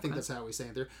 I think that's how we say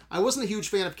it there. I wasn't a huge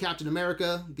fan of Captain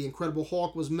America. The Incredible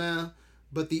Hulk was meh.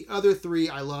 But the other three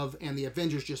I love, and the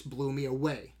Avengers just blew me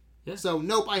away. Yeah. So,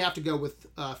 nope, I have to go with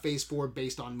Phase 4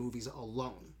 based on movies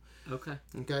alone.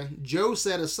 Okay. Joe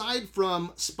said, aside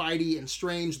from Spidey and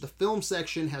Strange, the film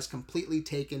section has completely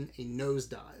taken a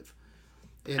nosedive.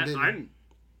 And then,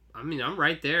 I'm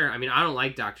right there. I mean, I don't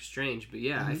like Doctor Strange, but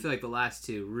yeah, I feel like the last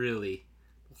two really...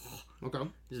 Okay.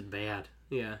 Just bad.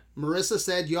 Yeah. Marissa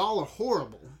said, y'all are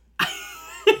horrible.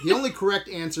 The only correct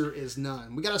answer is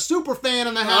none. We got a super fan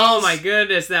in the house. Oh my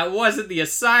goodness, that wasn't the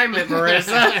assignment,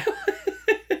 Marissa.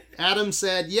 Adam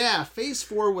said, yeah, Phase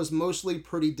 4 was mostly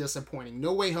pretty disappointing.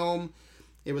 No Way Home,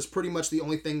 it was pretty much the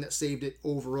only thing that saved it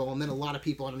overall. And then a lot of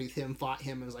people underneath him fought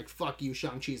him and was like, fuck you,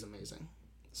 Shang-Chi's amazing.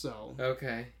 So,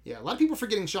 okay. Yeah, a lot of people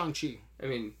forgetting Shang-Chi. I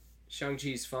mean,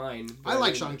 Shang-Chi's fine. I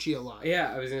like Shang-Chi a lot.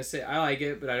 Yeah, I was going to say, I like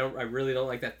it, but I really don't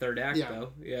like that third act,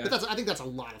 though. Yeah. But I think that's a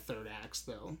lot of third acts,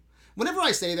 though. Whenever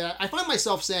I say that, I find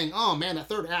myself saying, oh man, that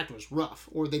third act was rough.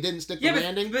 Or they didn't stick the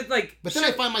landing. But then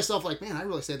I find myself like, man, I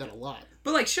really say that a lot.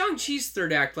 But like Shang-Chi's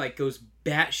third act like goes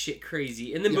batshit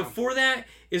crazy. And then before that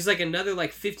is like another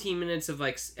like 15 minutes of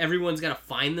like everyone's got to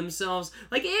find themselves.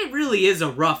 Like it really is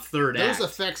a rough third act. Those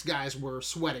effects guys were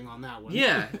sweating on that one.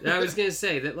 Yeah, I was going to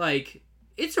say that like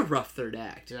it's a rough third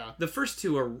act. Yeah. The first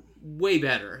two are way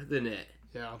better than it.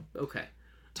 Yeah. Okay.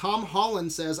 Tom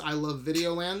Holland says, I love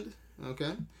Videoland.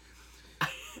 Okay.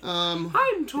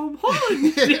 I'm Tom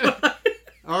Holland.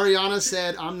 Ariana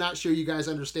said, I'm not sure you guys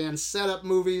understand setup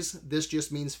movies. This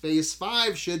just means Phase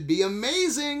 5 should be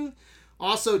amazing.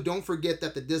 Also, don't forget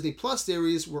that the Disney Plus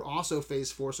series were also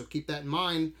Phase 4, so keep that in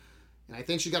mind. And I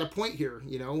think she got a point here,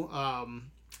 you know.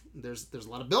 There's a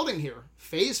lot of building here.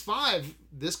 Phase 5,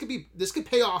 this could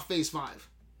pay off Phase 5.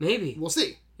 Maybe. We'll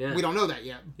see. Yeah. We don't know that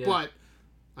yet. Yeah. But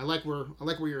I like where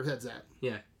your head's at.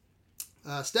 Yeah.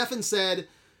 Stefan said,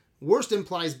 worst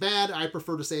implies bad. I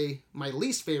prefer to say my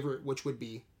least favorite, which would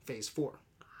be Phase 4.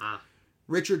 Ah.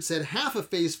 Richard said half of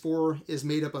Phase 4 is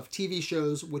made up of TV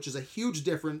shows, which is a huge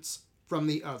difference from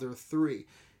the other 3.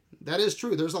 That is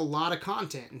true. There's a lot of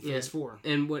content in Phase 4.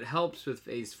 And what helps with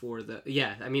Phase 4,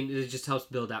 it just helps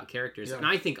build out characters. Yeah. And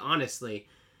I think, honestly,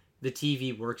 the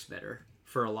TV works better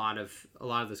for a lot of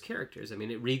those characters. I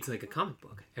mean, it reads like a comic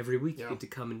book. Every week you get to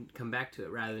come back to it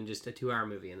rather than just a 2-hour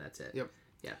movie and that's it. Yep.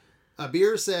 Yeah.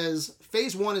 Beer says,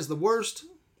 Phase 1 is the worst.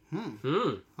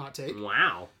 Hot take.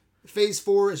 Wow. Phase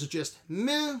 4 is just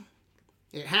meh.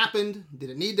 It happened. Did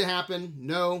it need to happen?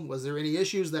 No. Was there any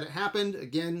issues that it happened?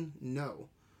 Again, no.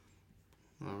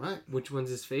 All right. Which one's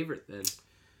his favorite then?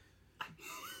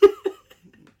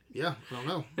 Yeah, I don't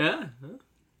know. Yeah.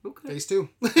 Okay. Phase 2.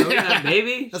 Okay,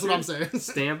 maybe. That's what I'm saying.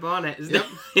 Stamp on it. Yep.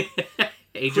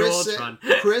 Age of Ultron.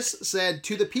 Chris said,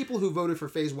 to the people who voted for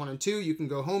Phase 1 and 2, you can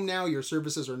go home now. Your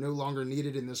services are no longer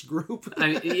needed in this group. I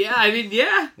mean, yeah. I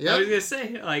was going to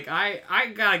say, like,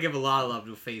 I got to give a lot of love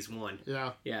to Phase 1.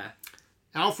 Yeah. Yeah.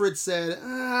 Alfred said,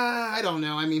 I don't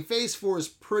know. I mean, Phase 4 is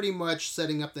pretty much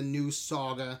setting up the new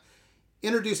saga,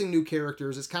 introducing new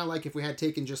characters. It's kind of like if we had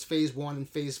taken just Phase 1 and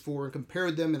Phase 4 and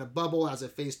compared them in a bubble as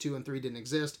if Phase 2 and 3 didn't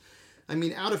exist. I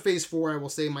mean, out of Phase 4, I will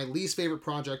say my least favorite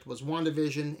project was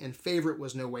WandaVision, and favorite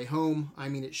was No Way Home. I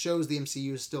mean, it shows the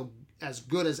MCU is still as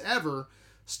good as ever,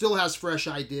 still has fresh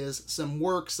ideas. Some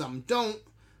work, some don't,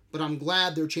 but I'm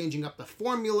glad they're changing up the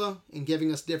formula and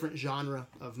giving us different genre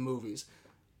of movies.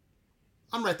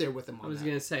 I'm right there with them on that. I was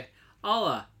going to say,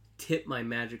 I'll tip my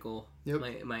magical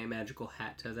my magical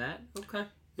hat to that. Okay.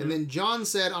 And then John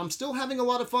said, I'm still having a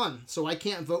lot of fun, so I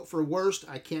can't vote for worst.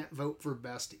 I can't vote for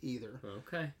best either.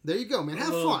 Okay. There you go, man. Have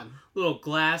fun. Little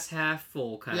glass half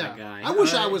full kind of guy. I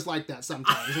wish I was like that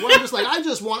sometimes. Where I'm just like,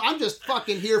 I'm just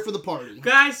fucking here for the party.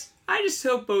 Guys, I just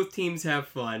hope both teams have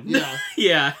fun. Yeah.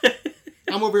 Yeah.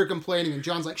 I'm over here complaining, and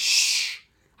John's like, shh,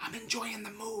 I'm enjoying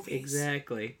the movies.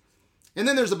 Exactly. And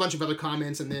then there's a bunch of other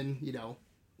comments, and then,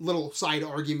 little side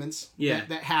arguments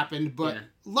that happened, but a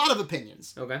lot of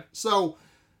opinions. Okay. So,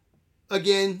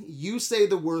 again, you say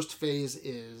the worst phase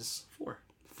is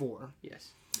 4.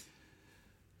 Yes.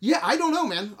 Yeah, I don't know,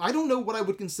 man. I don't know what I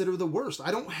would consider the worst. I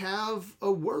don't have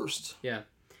a worst. Yeah.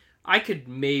 You could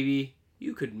maybe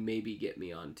get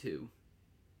me on 2.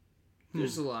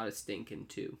 There's a lot of stinking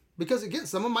 2. Because, again,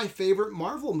 some of my favorite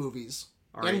Marvel movies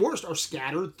and worst are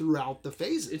scattered throughout the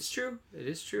phases. It's true. It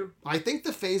is true. I think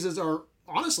the phases are,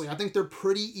 honestly, I think they're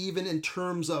pretty even in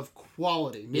terms of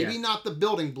quality. Maybe not the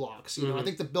building blocks. You know, I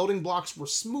think the building blocks were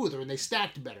smoother and they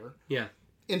stacked better. Yeah.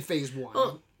 In Phase 1.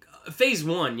 Oh, Phase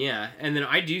 1, yeah. And then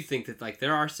I do think that, like,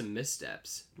 there are some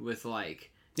missteps with,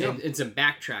 like, and some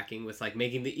backtracking with, like,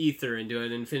 making the ether into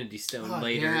an Infinity Stone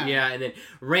later. Yeah, and then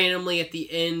randomly at the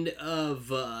end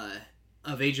of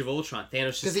Age of Ultron,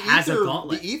 Thanos just has a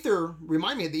gauntlet. The ether,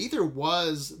 remind me, the ether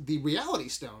was the Reality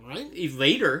Stone, right?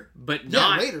 Later, but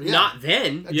not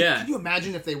then. Yeah. Could you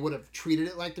imagine if they would have treated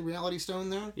it like the Reality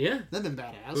Stone there? Yeah. That'd been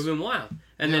badass. It would have been wild.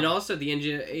 And then also the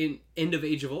end of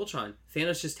Age of Ultron,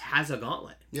 Thanos just has a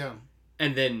gauntlet. Yeah.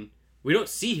 And then we don't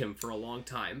see him for a long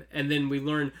time. And then we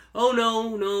learn, oh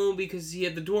no, because he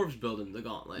had the dwarves build him the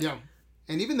gauntlet. Yeah.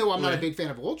 And even though I'm not a Right. big fan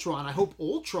of Ultron, I hope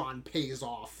Ultron pays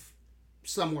off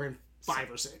somewhere in 5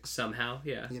 or 6. Somehow,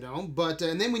 yeah. You know, but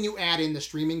and then when you add in the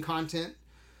streaming content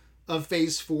of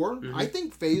Phase 4, I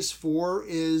think Phase 4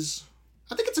 is,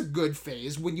 I think it's a good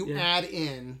phase when you add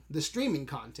in the streaming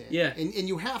content. Yeah. And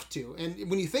you have to. And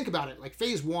when you think about it, like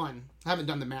Phase 1, I haven't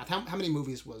done the math. How many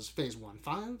movies was Phase 1?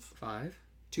 5? 5?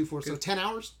 2, 4, so 10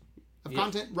 hours of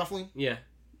content, roughly. Yeah.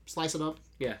 Slice it up.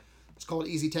 Yeah. Let's call it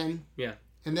easy 10. Yeah.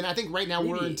 And then I think right now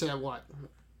we're Maybe- into what?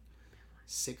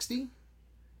 60?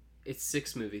 It's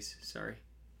 6 movies. Sorry.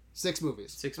 6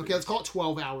 movies. 6 Okay, movies. let's call it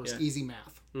 12 hours. Yeah. Easy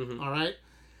math. Mhm. All right?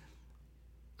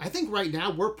 I think right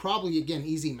now we're probably, again,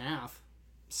 easy math,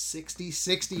 60,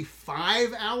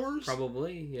 65 hours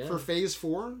Probably, yeah. for Phase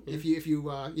 4. If you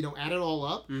you know, add it all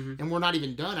up, and we're not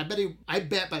even done. I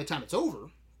bet by the time it's over,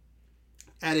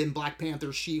 add in Black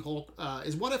Panther, She-Hulk.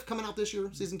 Is What If coming out this year,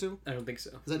 season 2? I don't think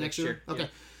so. Is that next year? Okay. Yeah.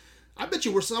 I bet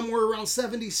you we're somewhere around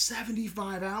 70,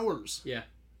 75 hours. Yeah.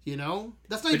 You know?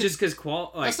 That's not But even just because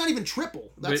that's not even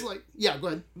triple. That's but- like, yeah, go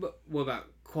ahead. But what about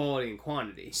quality and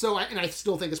quantity? So, I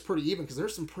still think it's pretty even because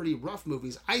there's some pretty rough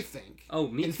movies, I think, Oh,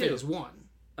 me in too. Phase 1.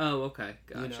 Oh, okay.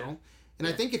 Gotcha. You know? And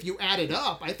I think if you add it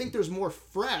up, I think there's more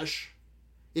fresh.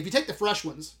 If you take the fresh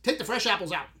ones, take the fresh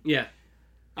apples out Yeah.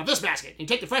 of this basket, and you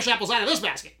take the fresh apples out of this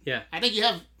basket, Yeah. I think you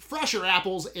have fresher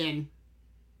apples in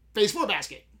Phase 4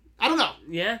 basket. I don't know.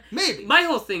 Yeah. Maybe. My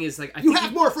whole thing is like You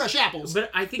have more fresh apples.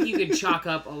 But I think you can chalk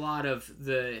up a lot of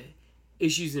the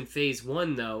issues in Phase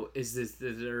 1 though is this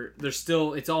that they're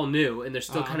still, it's all new and they're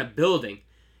still kind of building.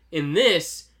 In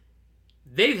this,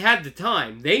 they've had the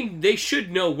time. They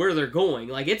should know where they're going.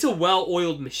 Like it's a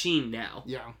well-oiled machine now.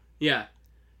 Yeah. Yeah.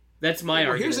 That's my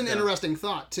argument. Here's an though. interesting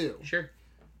thought, too. Sure.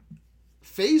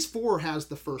 Phase 4 has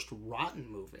the first rotten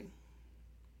movie,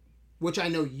 which I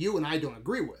know you and I don't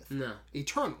agree with. No.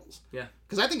 Eternals. Yeah.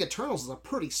 Because I think Eternals is a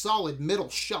pretty solid middle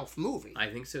shelf movie. I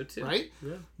think so too. Right?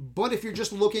 Yeah. But if you're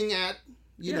just looking at,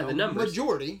 you know, the numbers.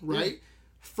 majority, right?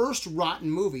 First rotten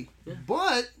movie. Yeah.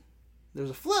 But there's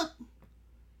a flip.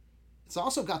 It's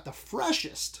also got the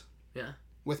freshest Yeah.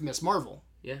 with Miss Marvel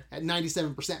Yeah. at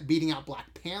 97%, beating out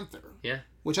Black Panther, Yeah.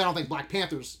 which I don't think Black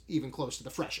Panther's even close to the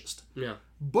freshest. No.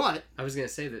 But I was gonna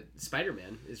say that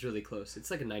Spider-Man is really close. It's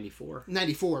like a 94.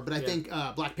 94, but I think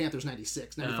Black Panther's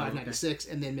 96, 95, okay. 96,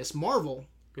 and then Miss Marvel,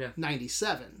 Yeah.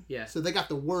 97. Yeah. So they got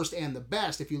the worst and the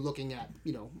best if you're looking at,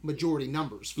 you know, majority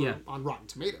numbers for, Yeah. on Rotten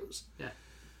Tomatoes. Yeah.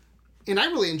 And I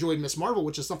really enjoyed Miss Marvel,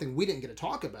 which is something we didn't get to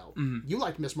talk about. You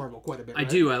liked Miss Marvel quite a bit, I right?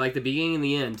 do. I like the beginning and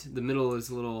the end. The middle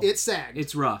is a little. It's sad.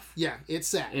 It's rough. Yeah, it's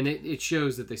sad. And it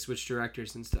shows that they switched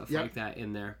directors and stuff Yep. like that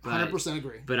in there. But, 100%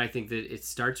 agree. But I think that it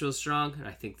starts real strong, and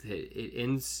I think that it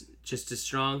ends just as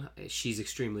strong. She's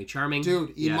extremely charming.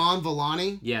 Dude, Yeah. Iman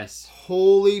Vellani, Yes.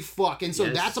 holy fuck. And so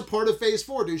Yes. that's a part of Phase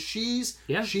 4, dude. She's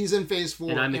in Phase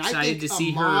 4. And I'm I excited think to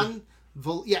see Iman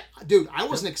yeah, dude, I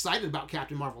wasn't excited about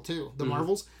Captain Marvel, too. The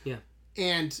Marvels. Yeah.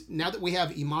 And now that we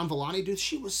have Iman Vellani, dude,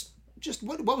 she was just,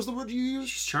 what was the word you used?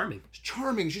 She's charming.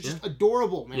 Charming. She's just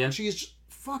adorable, man. Yeah. She is just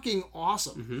fucking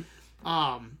awesome.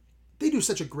 They do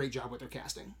such a great job with their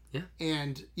casting. Yeah.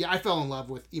 And yeah, I fell in love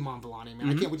with Iman Vellani, man.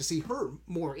 I can't wait to see her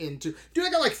more into. Dude,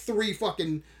 I got like 3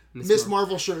 fucking Miss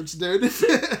Marvel shirts, dude.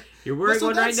 You're wearing So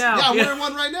one right that's- now. Yeah, I'm wearing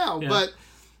one right now. Yeah. But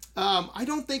I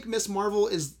don't think Miss Marvel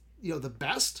is, you know, the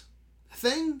best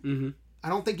thing. Mm-hmm. I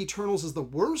don't think Eternals is the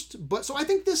worst. But so I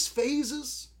think this phase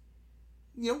is,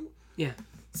 you know, Yeah.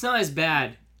 It's not as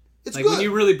bad. it's Like good. when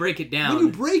you really break it down. When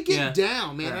you break it Yeah.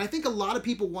 down, man, Yeah. and I think a lot of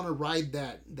people want to ride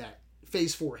that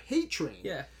Phase 4 hate train.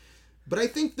 Yeah. But I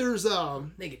think there's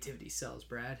Negativity sells,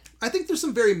 Brad. I think there's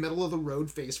some very middle of the road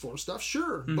Phase 4 stuff,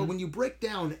 sure. Mm-hmm. But when you break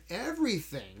down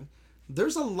everything,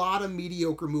 there's a lot of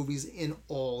mediocre movies in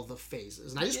all the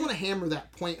phases. And I just want to hammer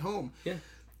that point home. Yeah.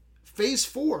 Phase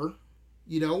 4,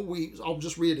 you know, I'll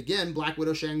just read it again. Black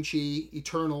Widow, Shang-Chi,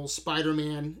 Eternals,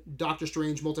 Spider-Man, Doctor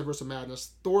Strange, Multiverse of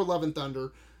Madness, Thor, Love and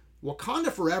Thunder,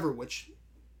 Wakanda Forever, which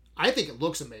I think it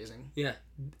looks amazing. Yeah.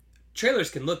 Trailers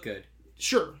can look good.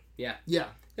 Sure. Yeah. Yeah.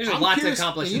 There's a I'm lot curious- to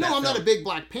accomplish and you in know that I'm not a film. big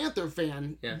Black Panther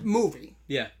fan movie.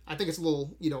 Yeah. I think it's a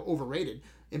little, you know, overrated.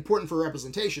 Important for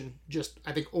representation, just,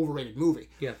 I think, overrated movie.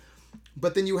 Yeah.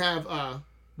 But then you have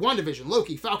WandaVision,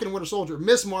 Loki, Falcon and Winter Soldier,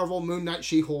 Miss Marvel, Moon Knight,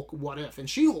 She-Hulk, What If. And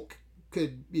She-Hulk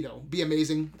could, you know, be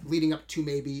amazing leading up to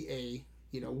maybe a,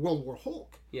 you know, World War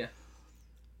Hulk. Yeah.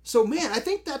 So, man, I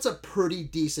think that's a pretty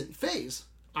decent phase.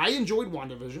 I enjoyed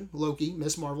WandaVision, Loki,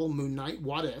 Miss Marvel, Moon Knight,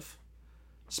 What If.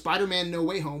 Spider-Man No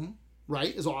Way Home,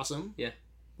 right, is awesome. Yeah.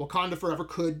 Wakanda Forever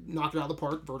could knock it out of the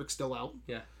park. Verdict's still out.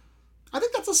 Yeah. I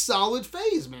think that's a solid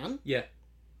phase, man. Yeah.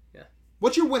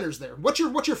 What's your winners there? What's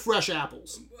your fresh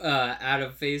apples? Out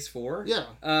of Phase 4?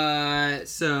 Yeah.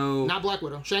 So... Not Black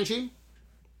Widow. Shang-Chi?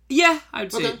 Yeah,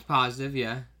 I'd say Okay. it's positive,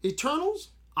 yeah. Eternals?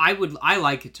 I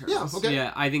like Eternals. Yeah, okay.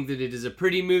 Yeah, I think that it is a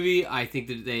pretty movie. I think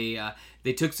that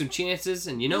they took some chances,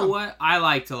 and you know what? I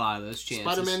liked a lot of those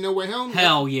chances. Spider-Man No Way Home?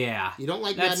 Hell yeah. You don't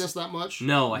like Madness that much?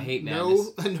 No, I hate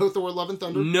Madness. No Thor Love and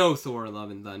Thunder? No Thor Love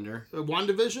and Thunder.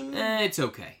 WandaVision? It's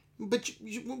okay. But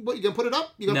what, you gonna put it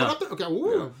up? You gonna put it up there? Okay,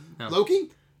 ooh. No.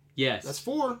 Loki? Yes. That's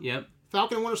 4. Yep.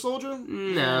 Falcon and Winter Soldier?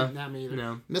 No. Not me either.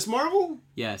 No. Miss Marvel?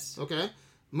 Yes. Okay.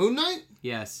 Moon Knight?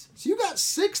 Yes. So you got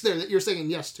 6 there that you're saying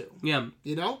yes to. Yeah.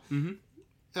 You know?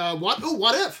 Mm-hmm.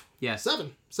 What If? Yes.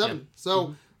 7. Yeah.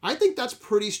 So I think that's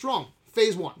pretty strong.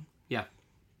 Phase 1. Yeah.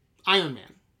 Iron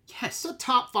Man. Yes. It's a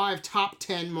top 5, top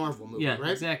 10 Marvel movie, Yeah, right?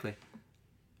 exactly.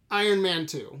 Iron Man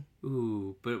 2.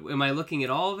 Ooh, but am I looking at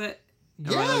all of it?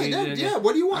 Yeah.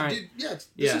 What do you want? Right. Dude, this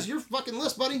Yeah. is your fucking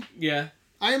list, buddy. Yeah.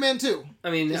 Iron Man 2.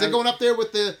 I mean... Is it going up there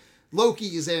with the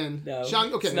Lokis and No,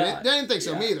 Shang? Okay, it's I not. didn't think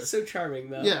so. Yeah, Me either. So charming,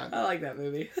 though. Yeah. I like that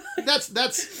movie.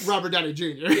 That's Robert Downey Jr.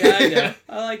 Yeah, I know.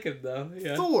 I like him, though.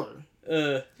 Yeah. Thor.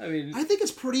 I mean... I think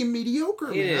it's pretty mediocre,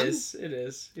 man. It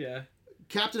is. Yeah.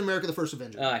 Captain America: The First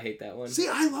Avenger. Oh, I hate that one. See,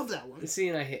 I love that one. See,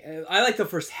 and I like the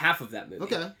first half of that movie.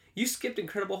 Okay. You skipped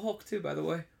Incredible Hulk, too, by the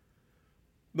way.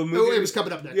 The movie. Oh, it was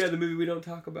coming up next. Yeah, the movie we don't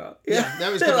talk about. Yeah,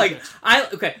 that was coming up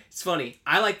next. Okay, it's funny.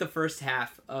 I like the first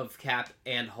half of Cap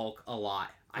and Hulk a lot.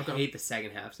 I hate the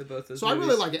second halves of both those movies. I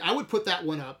really like it. I would put that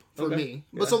one up for me.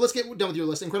 But so let's get done with your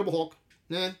list. Incredible Hulk.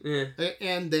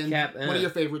 And then Cap, one of your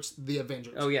favorites, The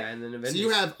Avengers. Oh, yeah, and then Avengers. So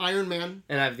you have Iron Man.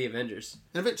 And I have The Avengers.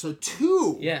 So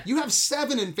 2. Yeah. You have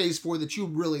 7 in Phase 4 that you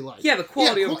really like. Yeah, the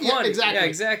quality over quantity. Exactly. Yeah,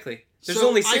 exactly. There's so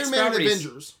only 6 Iron Man properties. and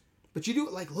Avengers. But you do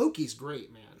it like Loki's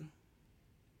great, man.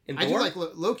 In I do Thor? like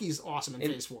Loki's awesome in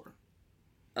Phase 4.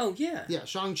 Oh, yeah. Yeah,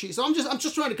 Shang-Chi. So I'm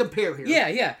just trying to compare here.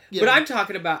 Yeah. But I'm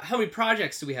talking about how many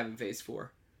projects do we have in Phase 4?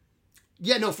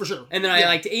 Yeah, no, for sure. And then I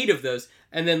liked 8 of those.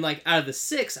 And then, like, out of the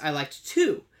 6, I liked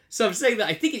 2. So I'm saying that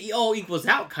I think it all equals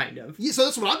out, kind of. Yeah, so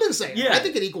that's what I've been saying. Yeah. I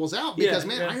think it equals out because,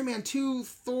 Yeah. Iron Man 2,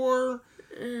 Thor,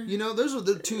 those are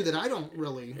the 2 that I don't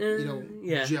really,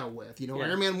 gel with.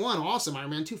 Iron Man 1, awesome. Iron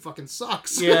Man 2 fucking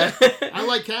sucks. Yeah. I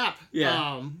like Cap.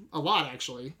 Yeah. A lot,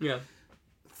 actually. Yeah.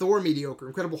 Thor, mediocre.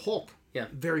 Incredible Hulk. Yeah.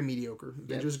 Very mediocre.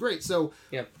 Avengers, great. So,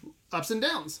 ups and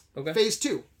downs. Okay. Phase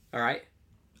 2. All right.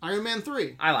 Iron Man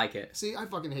 3. I like it. See, I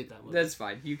fucking hate that movie. That's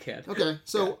fine. You can. Okay,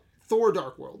 so Thor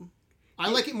Dark World. I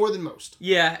like it more than most.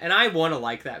 Yeah, and I want to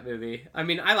like that movie. I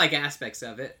mean, I like aspects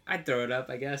of it. I'd throw it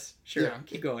up, I guess. Sure. Yeah.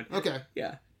 Keep going. Okay.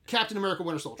 Yeah. Captain America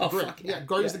Winter Soldier. Oh, great. fuck Yeah, yeah.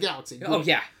 Guardians of the Galaxy. Great. Oh,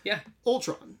 yeah.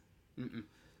 Ultron. And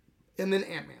then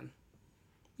Ant-Man.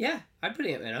 Yeah, I'd put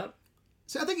Ant-Man up.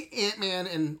 So I think Ant-Man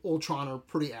and Ultron are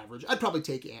pretty average. I'd probably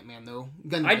take Ant-Man, though.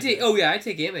 I'd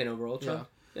take Ant-Man over Ultron.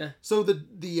 Yeah. So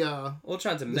the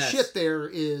Ultron's a mess. The shit there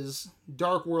is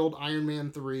Dark World, Iron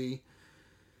Man 3,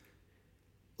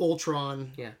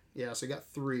 Ultron. Yeah. Yeah, so you got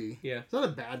 3. Yeah. It's not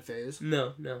a bad phase.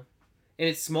 No. And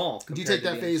it's small. Do you take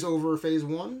that phase over Phase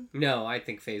 1? No, I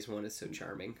think Phase 1 is so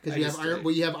charming. Because you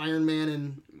have Iron Man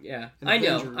and I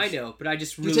Avengers. know, but I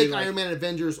just really you take Iron Man and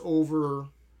Avengers over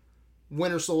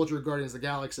Winter Soldier, Guardians of the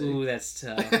Galaxy. Ooh, that's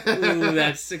tough.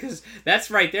 Because that's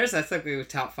right there. So that's like the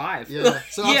top 5. Yeah.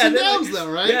 So ups and downs,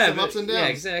 though, right? Yeah, Some ups and downs. Yeah,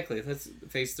 exactly. Let's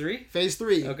Phase 3. Phase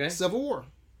 3. Okay. Civil War.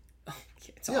 Oh,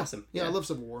 it's awesome. Yeah, I love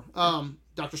Civil War.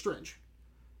 Doctor Strange.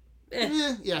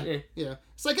 Yeah.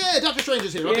 It's like, hey, Doctor Strange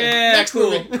is here. Okay, yeah, next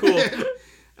movie.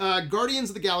 Cool. Guardians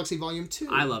of the Galaxy Volume 2.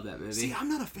 I love that movie. See, I'm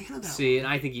not a fan of that one. And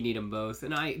I think you need them both.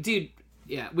 And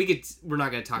we're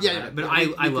not going to talk about it, but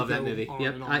we I love that movie.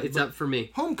 Yep, it's up for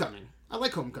me. Homecoming. I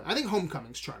like Homecoming. I think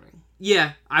Homecoming's charming.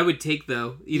 Yeah, I would take,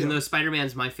 though, even though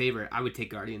Spider-Man's my favorite, I would take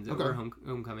Guardians over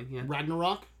Homecoming. Yeah.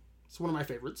 Ragnarok. It's one of my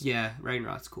favorites. Yeah,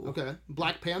 Ragnarok's cool. Okay.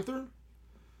 Black Panther.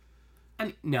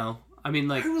 No. I mean,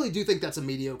 like... I really do think that's a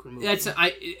mediocre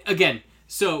movie.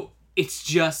 So it's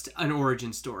just an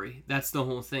origin story. That's the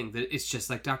whole thing. That it's just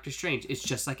like Doctor Strange. It's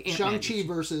just like Ant-Man. Shang-Chi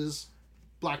versus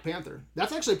Black Panther.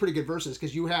 That's actually a pretty good versus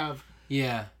because you have...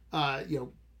 Yeah.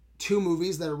 2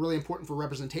 movies that are really important for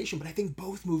representation, but I think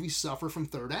both movies suffer from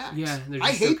third acts. Yeah,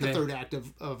 I hate the third act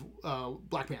of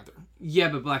Black Panther. Yeah,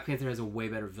 but Black Panther has a way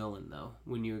better villain, though.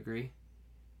 Wouldn't you agree?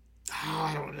 Oh,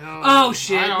 I don't know. Oh,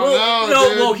 shit. I don't know,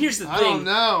 dude. Well, here's the thing. I don't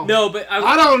know. No, but...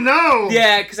 I don't know!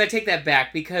 Yeah, because I take that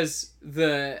back, because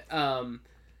the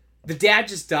dad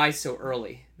just dies so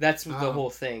early. That's the whole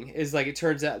thing. Is, like, it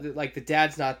turns out that, like, the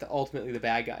dad's not ultimately the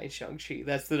bad guy in Shang-Chi.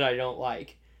 That's that I don't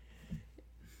like.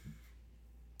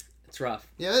 It's rough.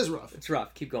 Yeah, it is rough. It's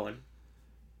rough. Keep going.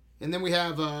 And then we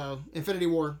have Infinity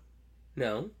War.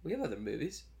 No, we have other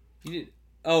movies. You didn't...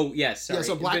 Oh, yes, sorry. Yeah,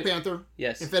 so Black Panther,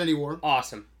 Yes. Infinity War,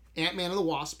 Awesome. Ant-Man and the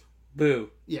Wasp. Boo.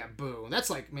 Yeah, boo. That's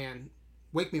like, man,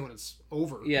 wake me when it's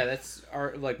over. Yeah, that's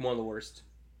like one of the worst.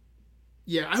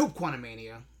 Yeah, I hope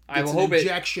Quantumania I gets hope an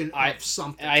injection I- of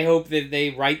something. I hope that they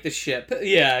right the ship.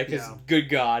 Yeah, because Yeah. good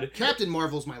God. Captain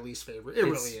Marvel's my least favorite. It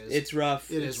really is. It's rough.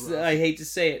 It is rough. I hate to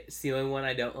say it. It's the only one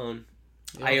I don't own.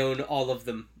 Yeah. I own all of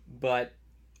them, but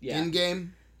yeah.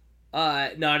 Endgame,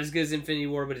 Not as good as Infinity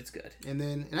War, but it's good.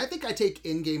 and I think I take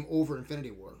Endgame over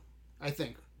Infinity War. I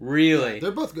think. Really?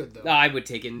 They're both good though. No, I would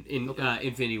take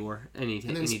Infinity War any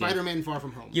and then day. Spider-Man Far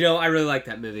From Home. You know, I really like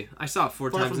that movie. I saw it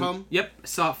four Far times. From Home? Yep, I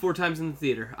saw it 4 times in the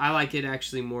theater. I like it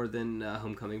actually more than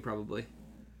Homecoming, probably.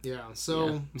 Yeah. So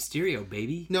Yeah. Mysterio,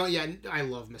 baby. no, yeah, I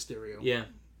love Mysterio. Yeah.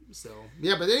 So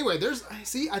yeah, but anyway,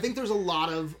 I think there's a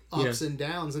lot of ups and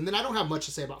downs, and then I don't have much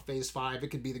to say about Phase 5. It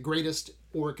could be the greatest,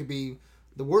 or it could be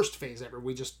the worst phase ever.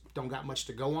 We just don't got much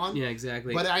to go on. Yeah,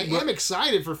 exactly. But I am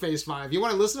excited for Phase 5. You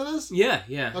want to listen to this? Yeah,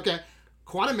 yeah. Okay.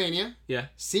 Quantumania, Yeah.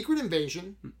 Secret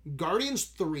Invasion, Guardians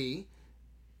 3,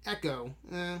 Echo.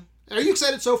 Are you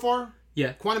excited so far?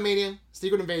 Yeah. Quantumania,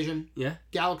 Secret Invasion, Yeah.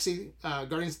 Galaxy,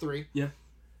 Guardians 3. Yeah.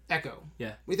 Echo.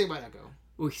 Yeah. What do you think about Echo?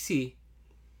 Well, see,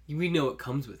 we know it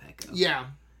comes with Echo. Yeah.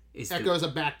 It's Echo is a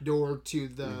backdoor to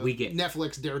the We get-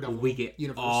 Netflix Daredevil we get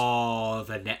universe. all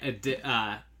the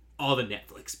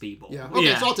Netflix people. Yeah.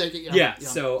 Okay, so I'll take it. Yeah.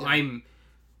 So I'm.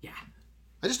 Yeah.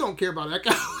 I just don't care about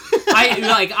Echo.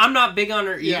 I'm not big on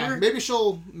her either. Yeah, maybe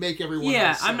she'll make everyone Yeah,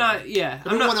 else. I'm not. Yeah, I'm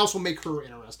Everyone not. else will make her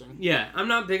interesting. Yeah, I'm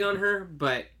not big on her,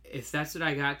 but if that's what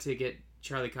I got to get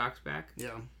Charlie Cox back,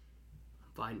 Yeah. I'm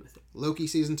fine with it. Loki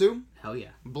season 2, Hell yeah.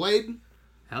 Blade,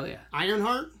 Hell yeah.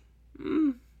 Ironheart. I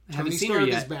haven't Tony seen her Stark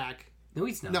yet. is back. No,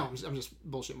 he's not. No, I'm just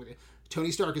bullshitting with you.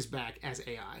 Tony Stark is back as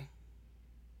AI.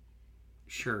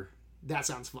 Sure. That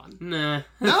sounds fun. Nah.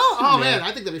 No? Oh, Nah. man,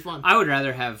 I think that'd be fun. I would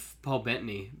rather have Paul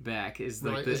Bettany back as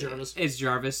like Right, the, as Jarvis. as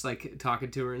Jarvis, like talking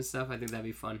to her and stuff. I think that'd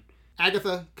be fun.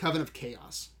 Agatha, Coven of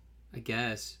Chaos. I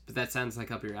guess, but that sounds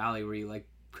like up your alley where you like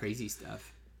crazy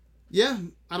stuff. Yeah,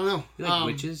 I don't know. You like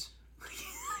witches?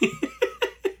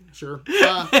 Sure.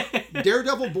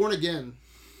 Daredevil Born Again.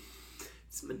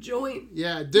 It's my joint.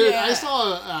 Yeah, dude, Yeah. I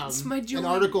saw It's my an joint.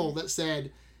 article that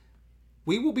said,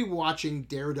 we will be watching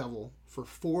Daredevil for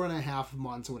 4.5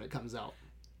 months when it comes out.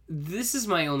 This is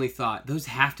my only thought. Those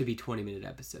have to be 20-minute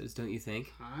episodes, don't you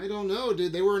think? I don't know,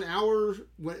 dude. They were an hour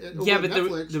over Yeah, on but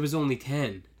Netflix. there was only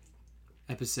 10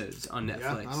 episodes on Netflix.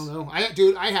 Yeah, I don't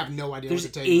know. I have no idea There's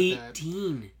what to tell you with that.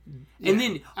 18. Yeah, And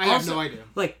then I have also, no idea.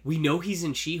 Like, we know he's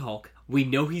in She-Hulk. We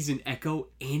know he's in Echo,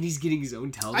 and he's getting his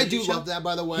own television I do show. love that,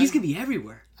 by the way. He's gonna be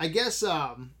everywhere. I guess,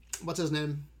 what's his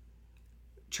name?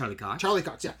 Charlie Cox. Charlie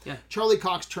Cox, yeah. Yeah. Charlie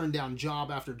Cox turned down job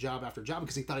after job after job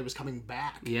because he thought he was coming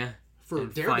back Yeah. for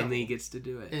And Daredevil. finally gets to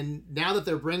do it. And now that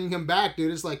they're bringing him back,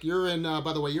 dude, it's like you're in.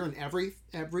 By the way, you're in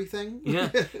everything. Yeah.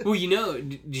 Well, you know,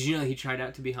 did you know he tried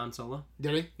out to be Han Solo?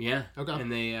 Did he? Yeah. Okay. And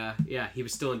they, he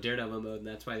was still in Daredevil mode, and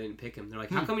that's why they didn't pick him. They're like,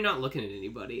 Hmm. how come you're not looking at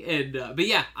anybody? And but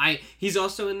yeah, he's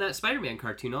also in that Spider-Man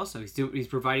cartoon. Also, he's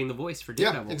providing the voice for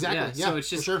Daredevil. Yeah, exactly. Yeah, so it's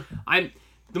just for sure.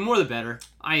 the more the better.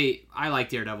 I like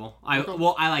Daredevil.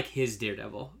 I like his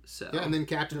Daredevil. So Yeah, and then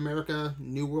Captain America: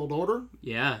 New World Order,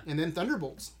 yeah, and then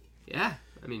Thunderbolts. yeah.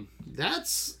 I mean,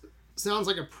 Sounds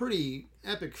like a pretty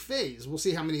epic phase. We'll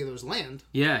see how many of those land.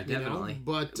 yeah, you know? definitely.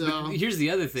 But Here's the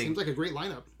other thing. seems like a great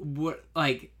lineup. What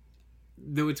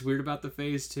though it's weird about the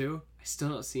phase 2, I still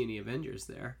don't see any Avengers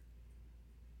there.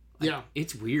 Yeah,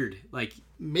 It's weird. Like,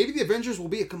 maybe the Avengers will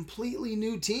be a completely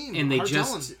new team. and Hard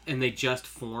telling. they just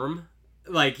form.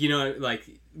 Like, you know, like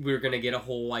we're gonna get a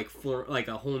whole a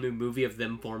whole new movie of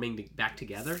them forming back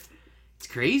together. It's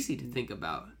crazy to think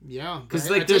about. Yeah, Because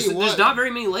but I like tell you there's what, not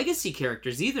very many legacy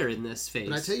characters either in this phase.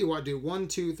 But I tell you what, dude. 1,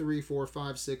 2, 3, 4,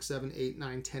 5, 6, 7, 8,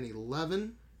 9, 10,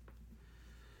 11.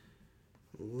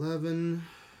 11.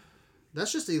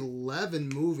 That's just 11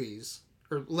 movies.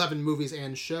 Or 11 movies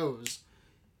and shows.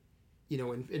 You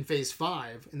know, in Phase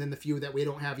 5. And then the few that we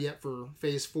don't have yet for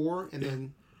Phase 4. And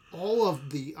then all of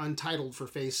the untitled for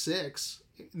Phase 6.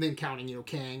 And then counting, you know,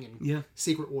 Kang and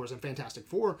Secret Wars and Fantastic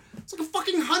Four. It's like a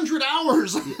fucking 100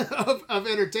 hours of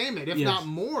entertainment, if not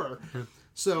more. Yeah.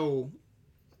 So,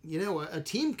 you know, a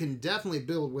team can definitely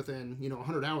build within,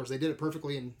 100 hours. They did it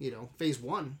perfectly in, Phase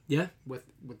 1. Yeah. With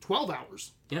 12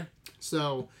 hours. Yeah.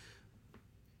 So,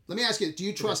 let me ask you, do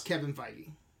you trust Kevin Feige?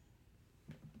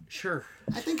 Sure.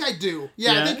 I think I do.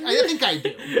 Yeah. I think I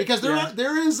do. Because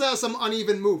there is some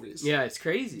uneven movies. Yeah, it's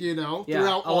crazy. You know, Yeah.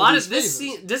 throughout A all lot these of this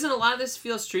phases. doesn't a lot of this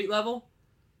feel street level?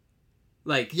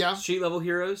 Like street level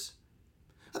heroes?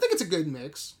 I think it's a good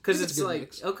mix. Because it's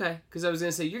like, okay. Because I was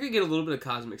going to say, you're going to get a little bit of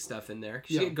cosmic stuff in there.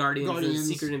 Because you get Guardians and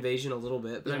Secret Invasion a little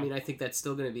bit. But I mean, I think that's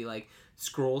still going to be like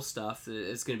Skrull stuff.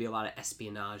 It's going to be a lot of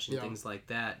espionage and things like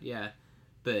that. Yeah.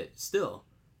 But still,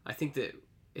 I think that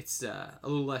it's a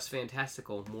little less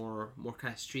fantastical, more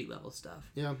kind of street level stuff.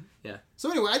 Yeah. Yeah.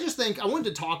 So anyway, I just think I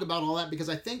wanted to talk about all that because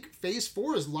I think Phase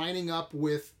 4 is lining up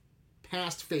with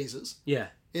past phases. Yeah.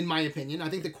 In my opinion, I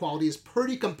think the quality is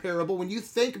pretty comparable. When you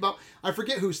think about, I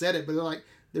forget who said it, but they're like,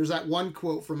 there's that one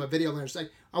quote from a video land. It's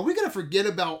like, are we going to forget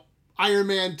about Iron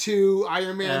Man 2,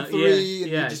 Iron Man 3,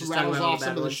 and it just rattles off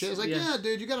some of the shit. It's like, yeah,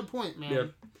 dude, you got a point, man. Yeah.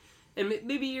 And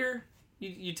maybe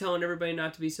you telling everybody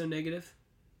not to be so negative?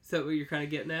 Is that what you're kind of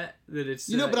getting at? That it's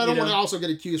but I don't want to also get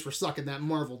accused for sucking that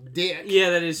Marvel dick. Yeah,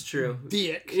 that is true.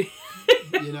 Dick.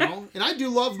 And I do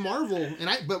love Marvel,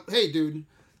 but hey, dude,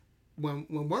 when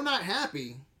we're not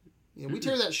happy, we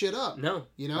tear that shit up. No,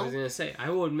 I was gonna say,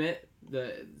 I will admit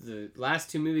the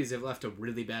last two movies have left a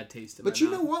really bad taste in my mouth. But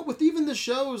you know what? With even the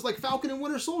shows like Falcon and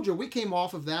Winter Soldier, we came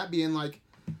off of that being like,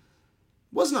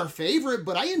 wasn't our favorite,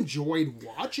 but I enjoyed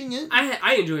watching it.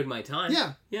 I enjoyed my time.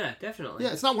 Yeah, definitely.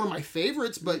 Yeah, it's not one of my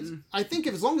favorites, but I think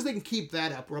as long as they can keep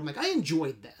that up, where I'm like, I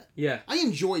enjoyed that. Yeah, I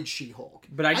enjoyed She-Hulk,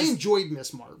 but I enjoyed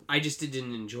Miss Marvel. I just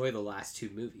didn't enjoy the last two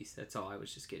movies. That's all I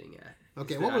was just getting at.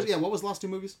 Okay, what was the last two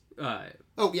movies? Love and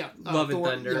Thunder. Yeah, Love and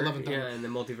Thunder. Yeah, and the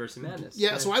Multiverse of Madness.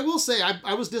 Yeah, so I will say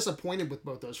I was disappointed with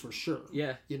both those for sure.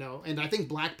 Yeah. And I think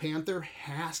Black Panther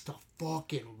has to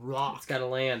fucking rock. It's got to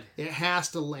land. It has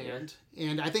to land.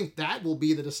 Yeah. And I think that will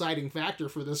be the deciding factor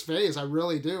for this phase. I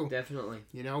really do. Definitely.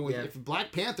 If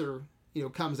Black Panther,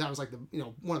 comes out as like the,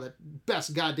 one of the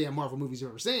best goddamn Marvel movies you've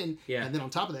ever seen. Yeah. And then on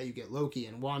top of that, you get Loki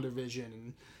and WandaVision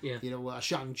and,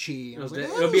 Shang-Chi. And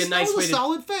it'll be a nice way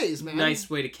solid phase, man. Nice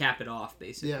way to cap it off,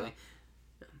 basically. Yeah.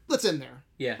 Let's end there.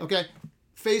 Yeah. Okay.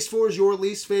 Phase 4 is your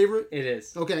least favorite? It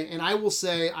is. Okay. And I will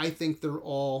say, I think they're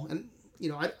all, and,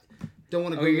 I don't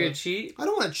want to go. You're going to cheat? I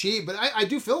don't want to cheat, but I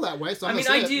do feel that way. So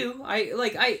I do.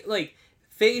 I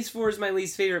Phase 4 is my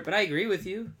least favorite, but I agree with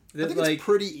you. I think it's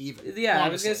pretty even. Yeah, honestly. I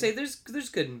was going to say there's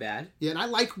good and bad. Yeah, and I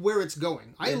like where it's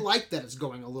going. I like that it's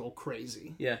going a little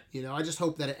crazy. Yeah. I just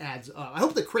hope that it adds up. I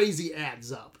hope the crazy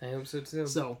adds up. I hope so too.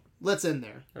 So, let's end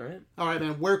there. All right,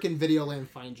 man. Where can Videoland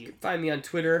find you? Find me on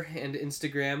Twitter and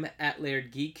Instagram at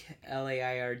LairdGeek,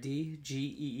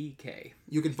 LairdGeek.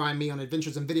 You can find me on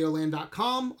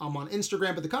adventuresinvideoland.com. I'm on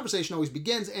Instagram, but the conversation always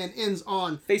begins and ends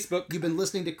on Facebook. You've been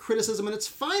listening to Criticism in its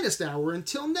finest hour.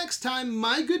 Until next time,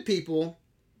 my good people,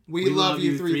 we love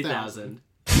you 3000.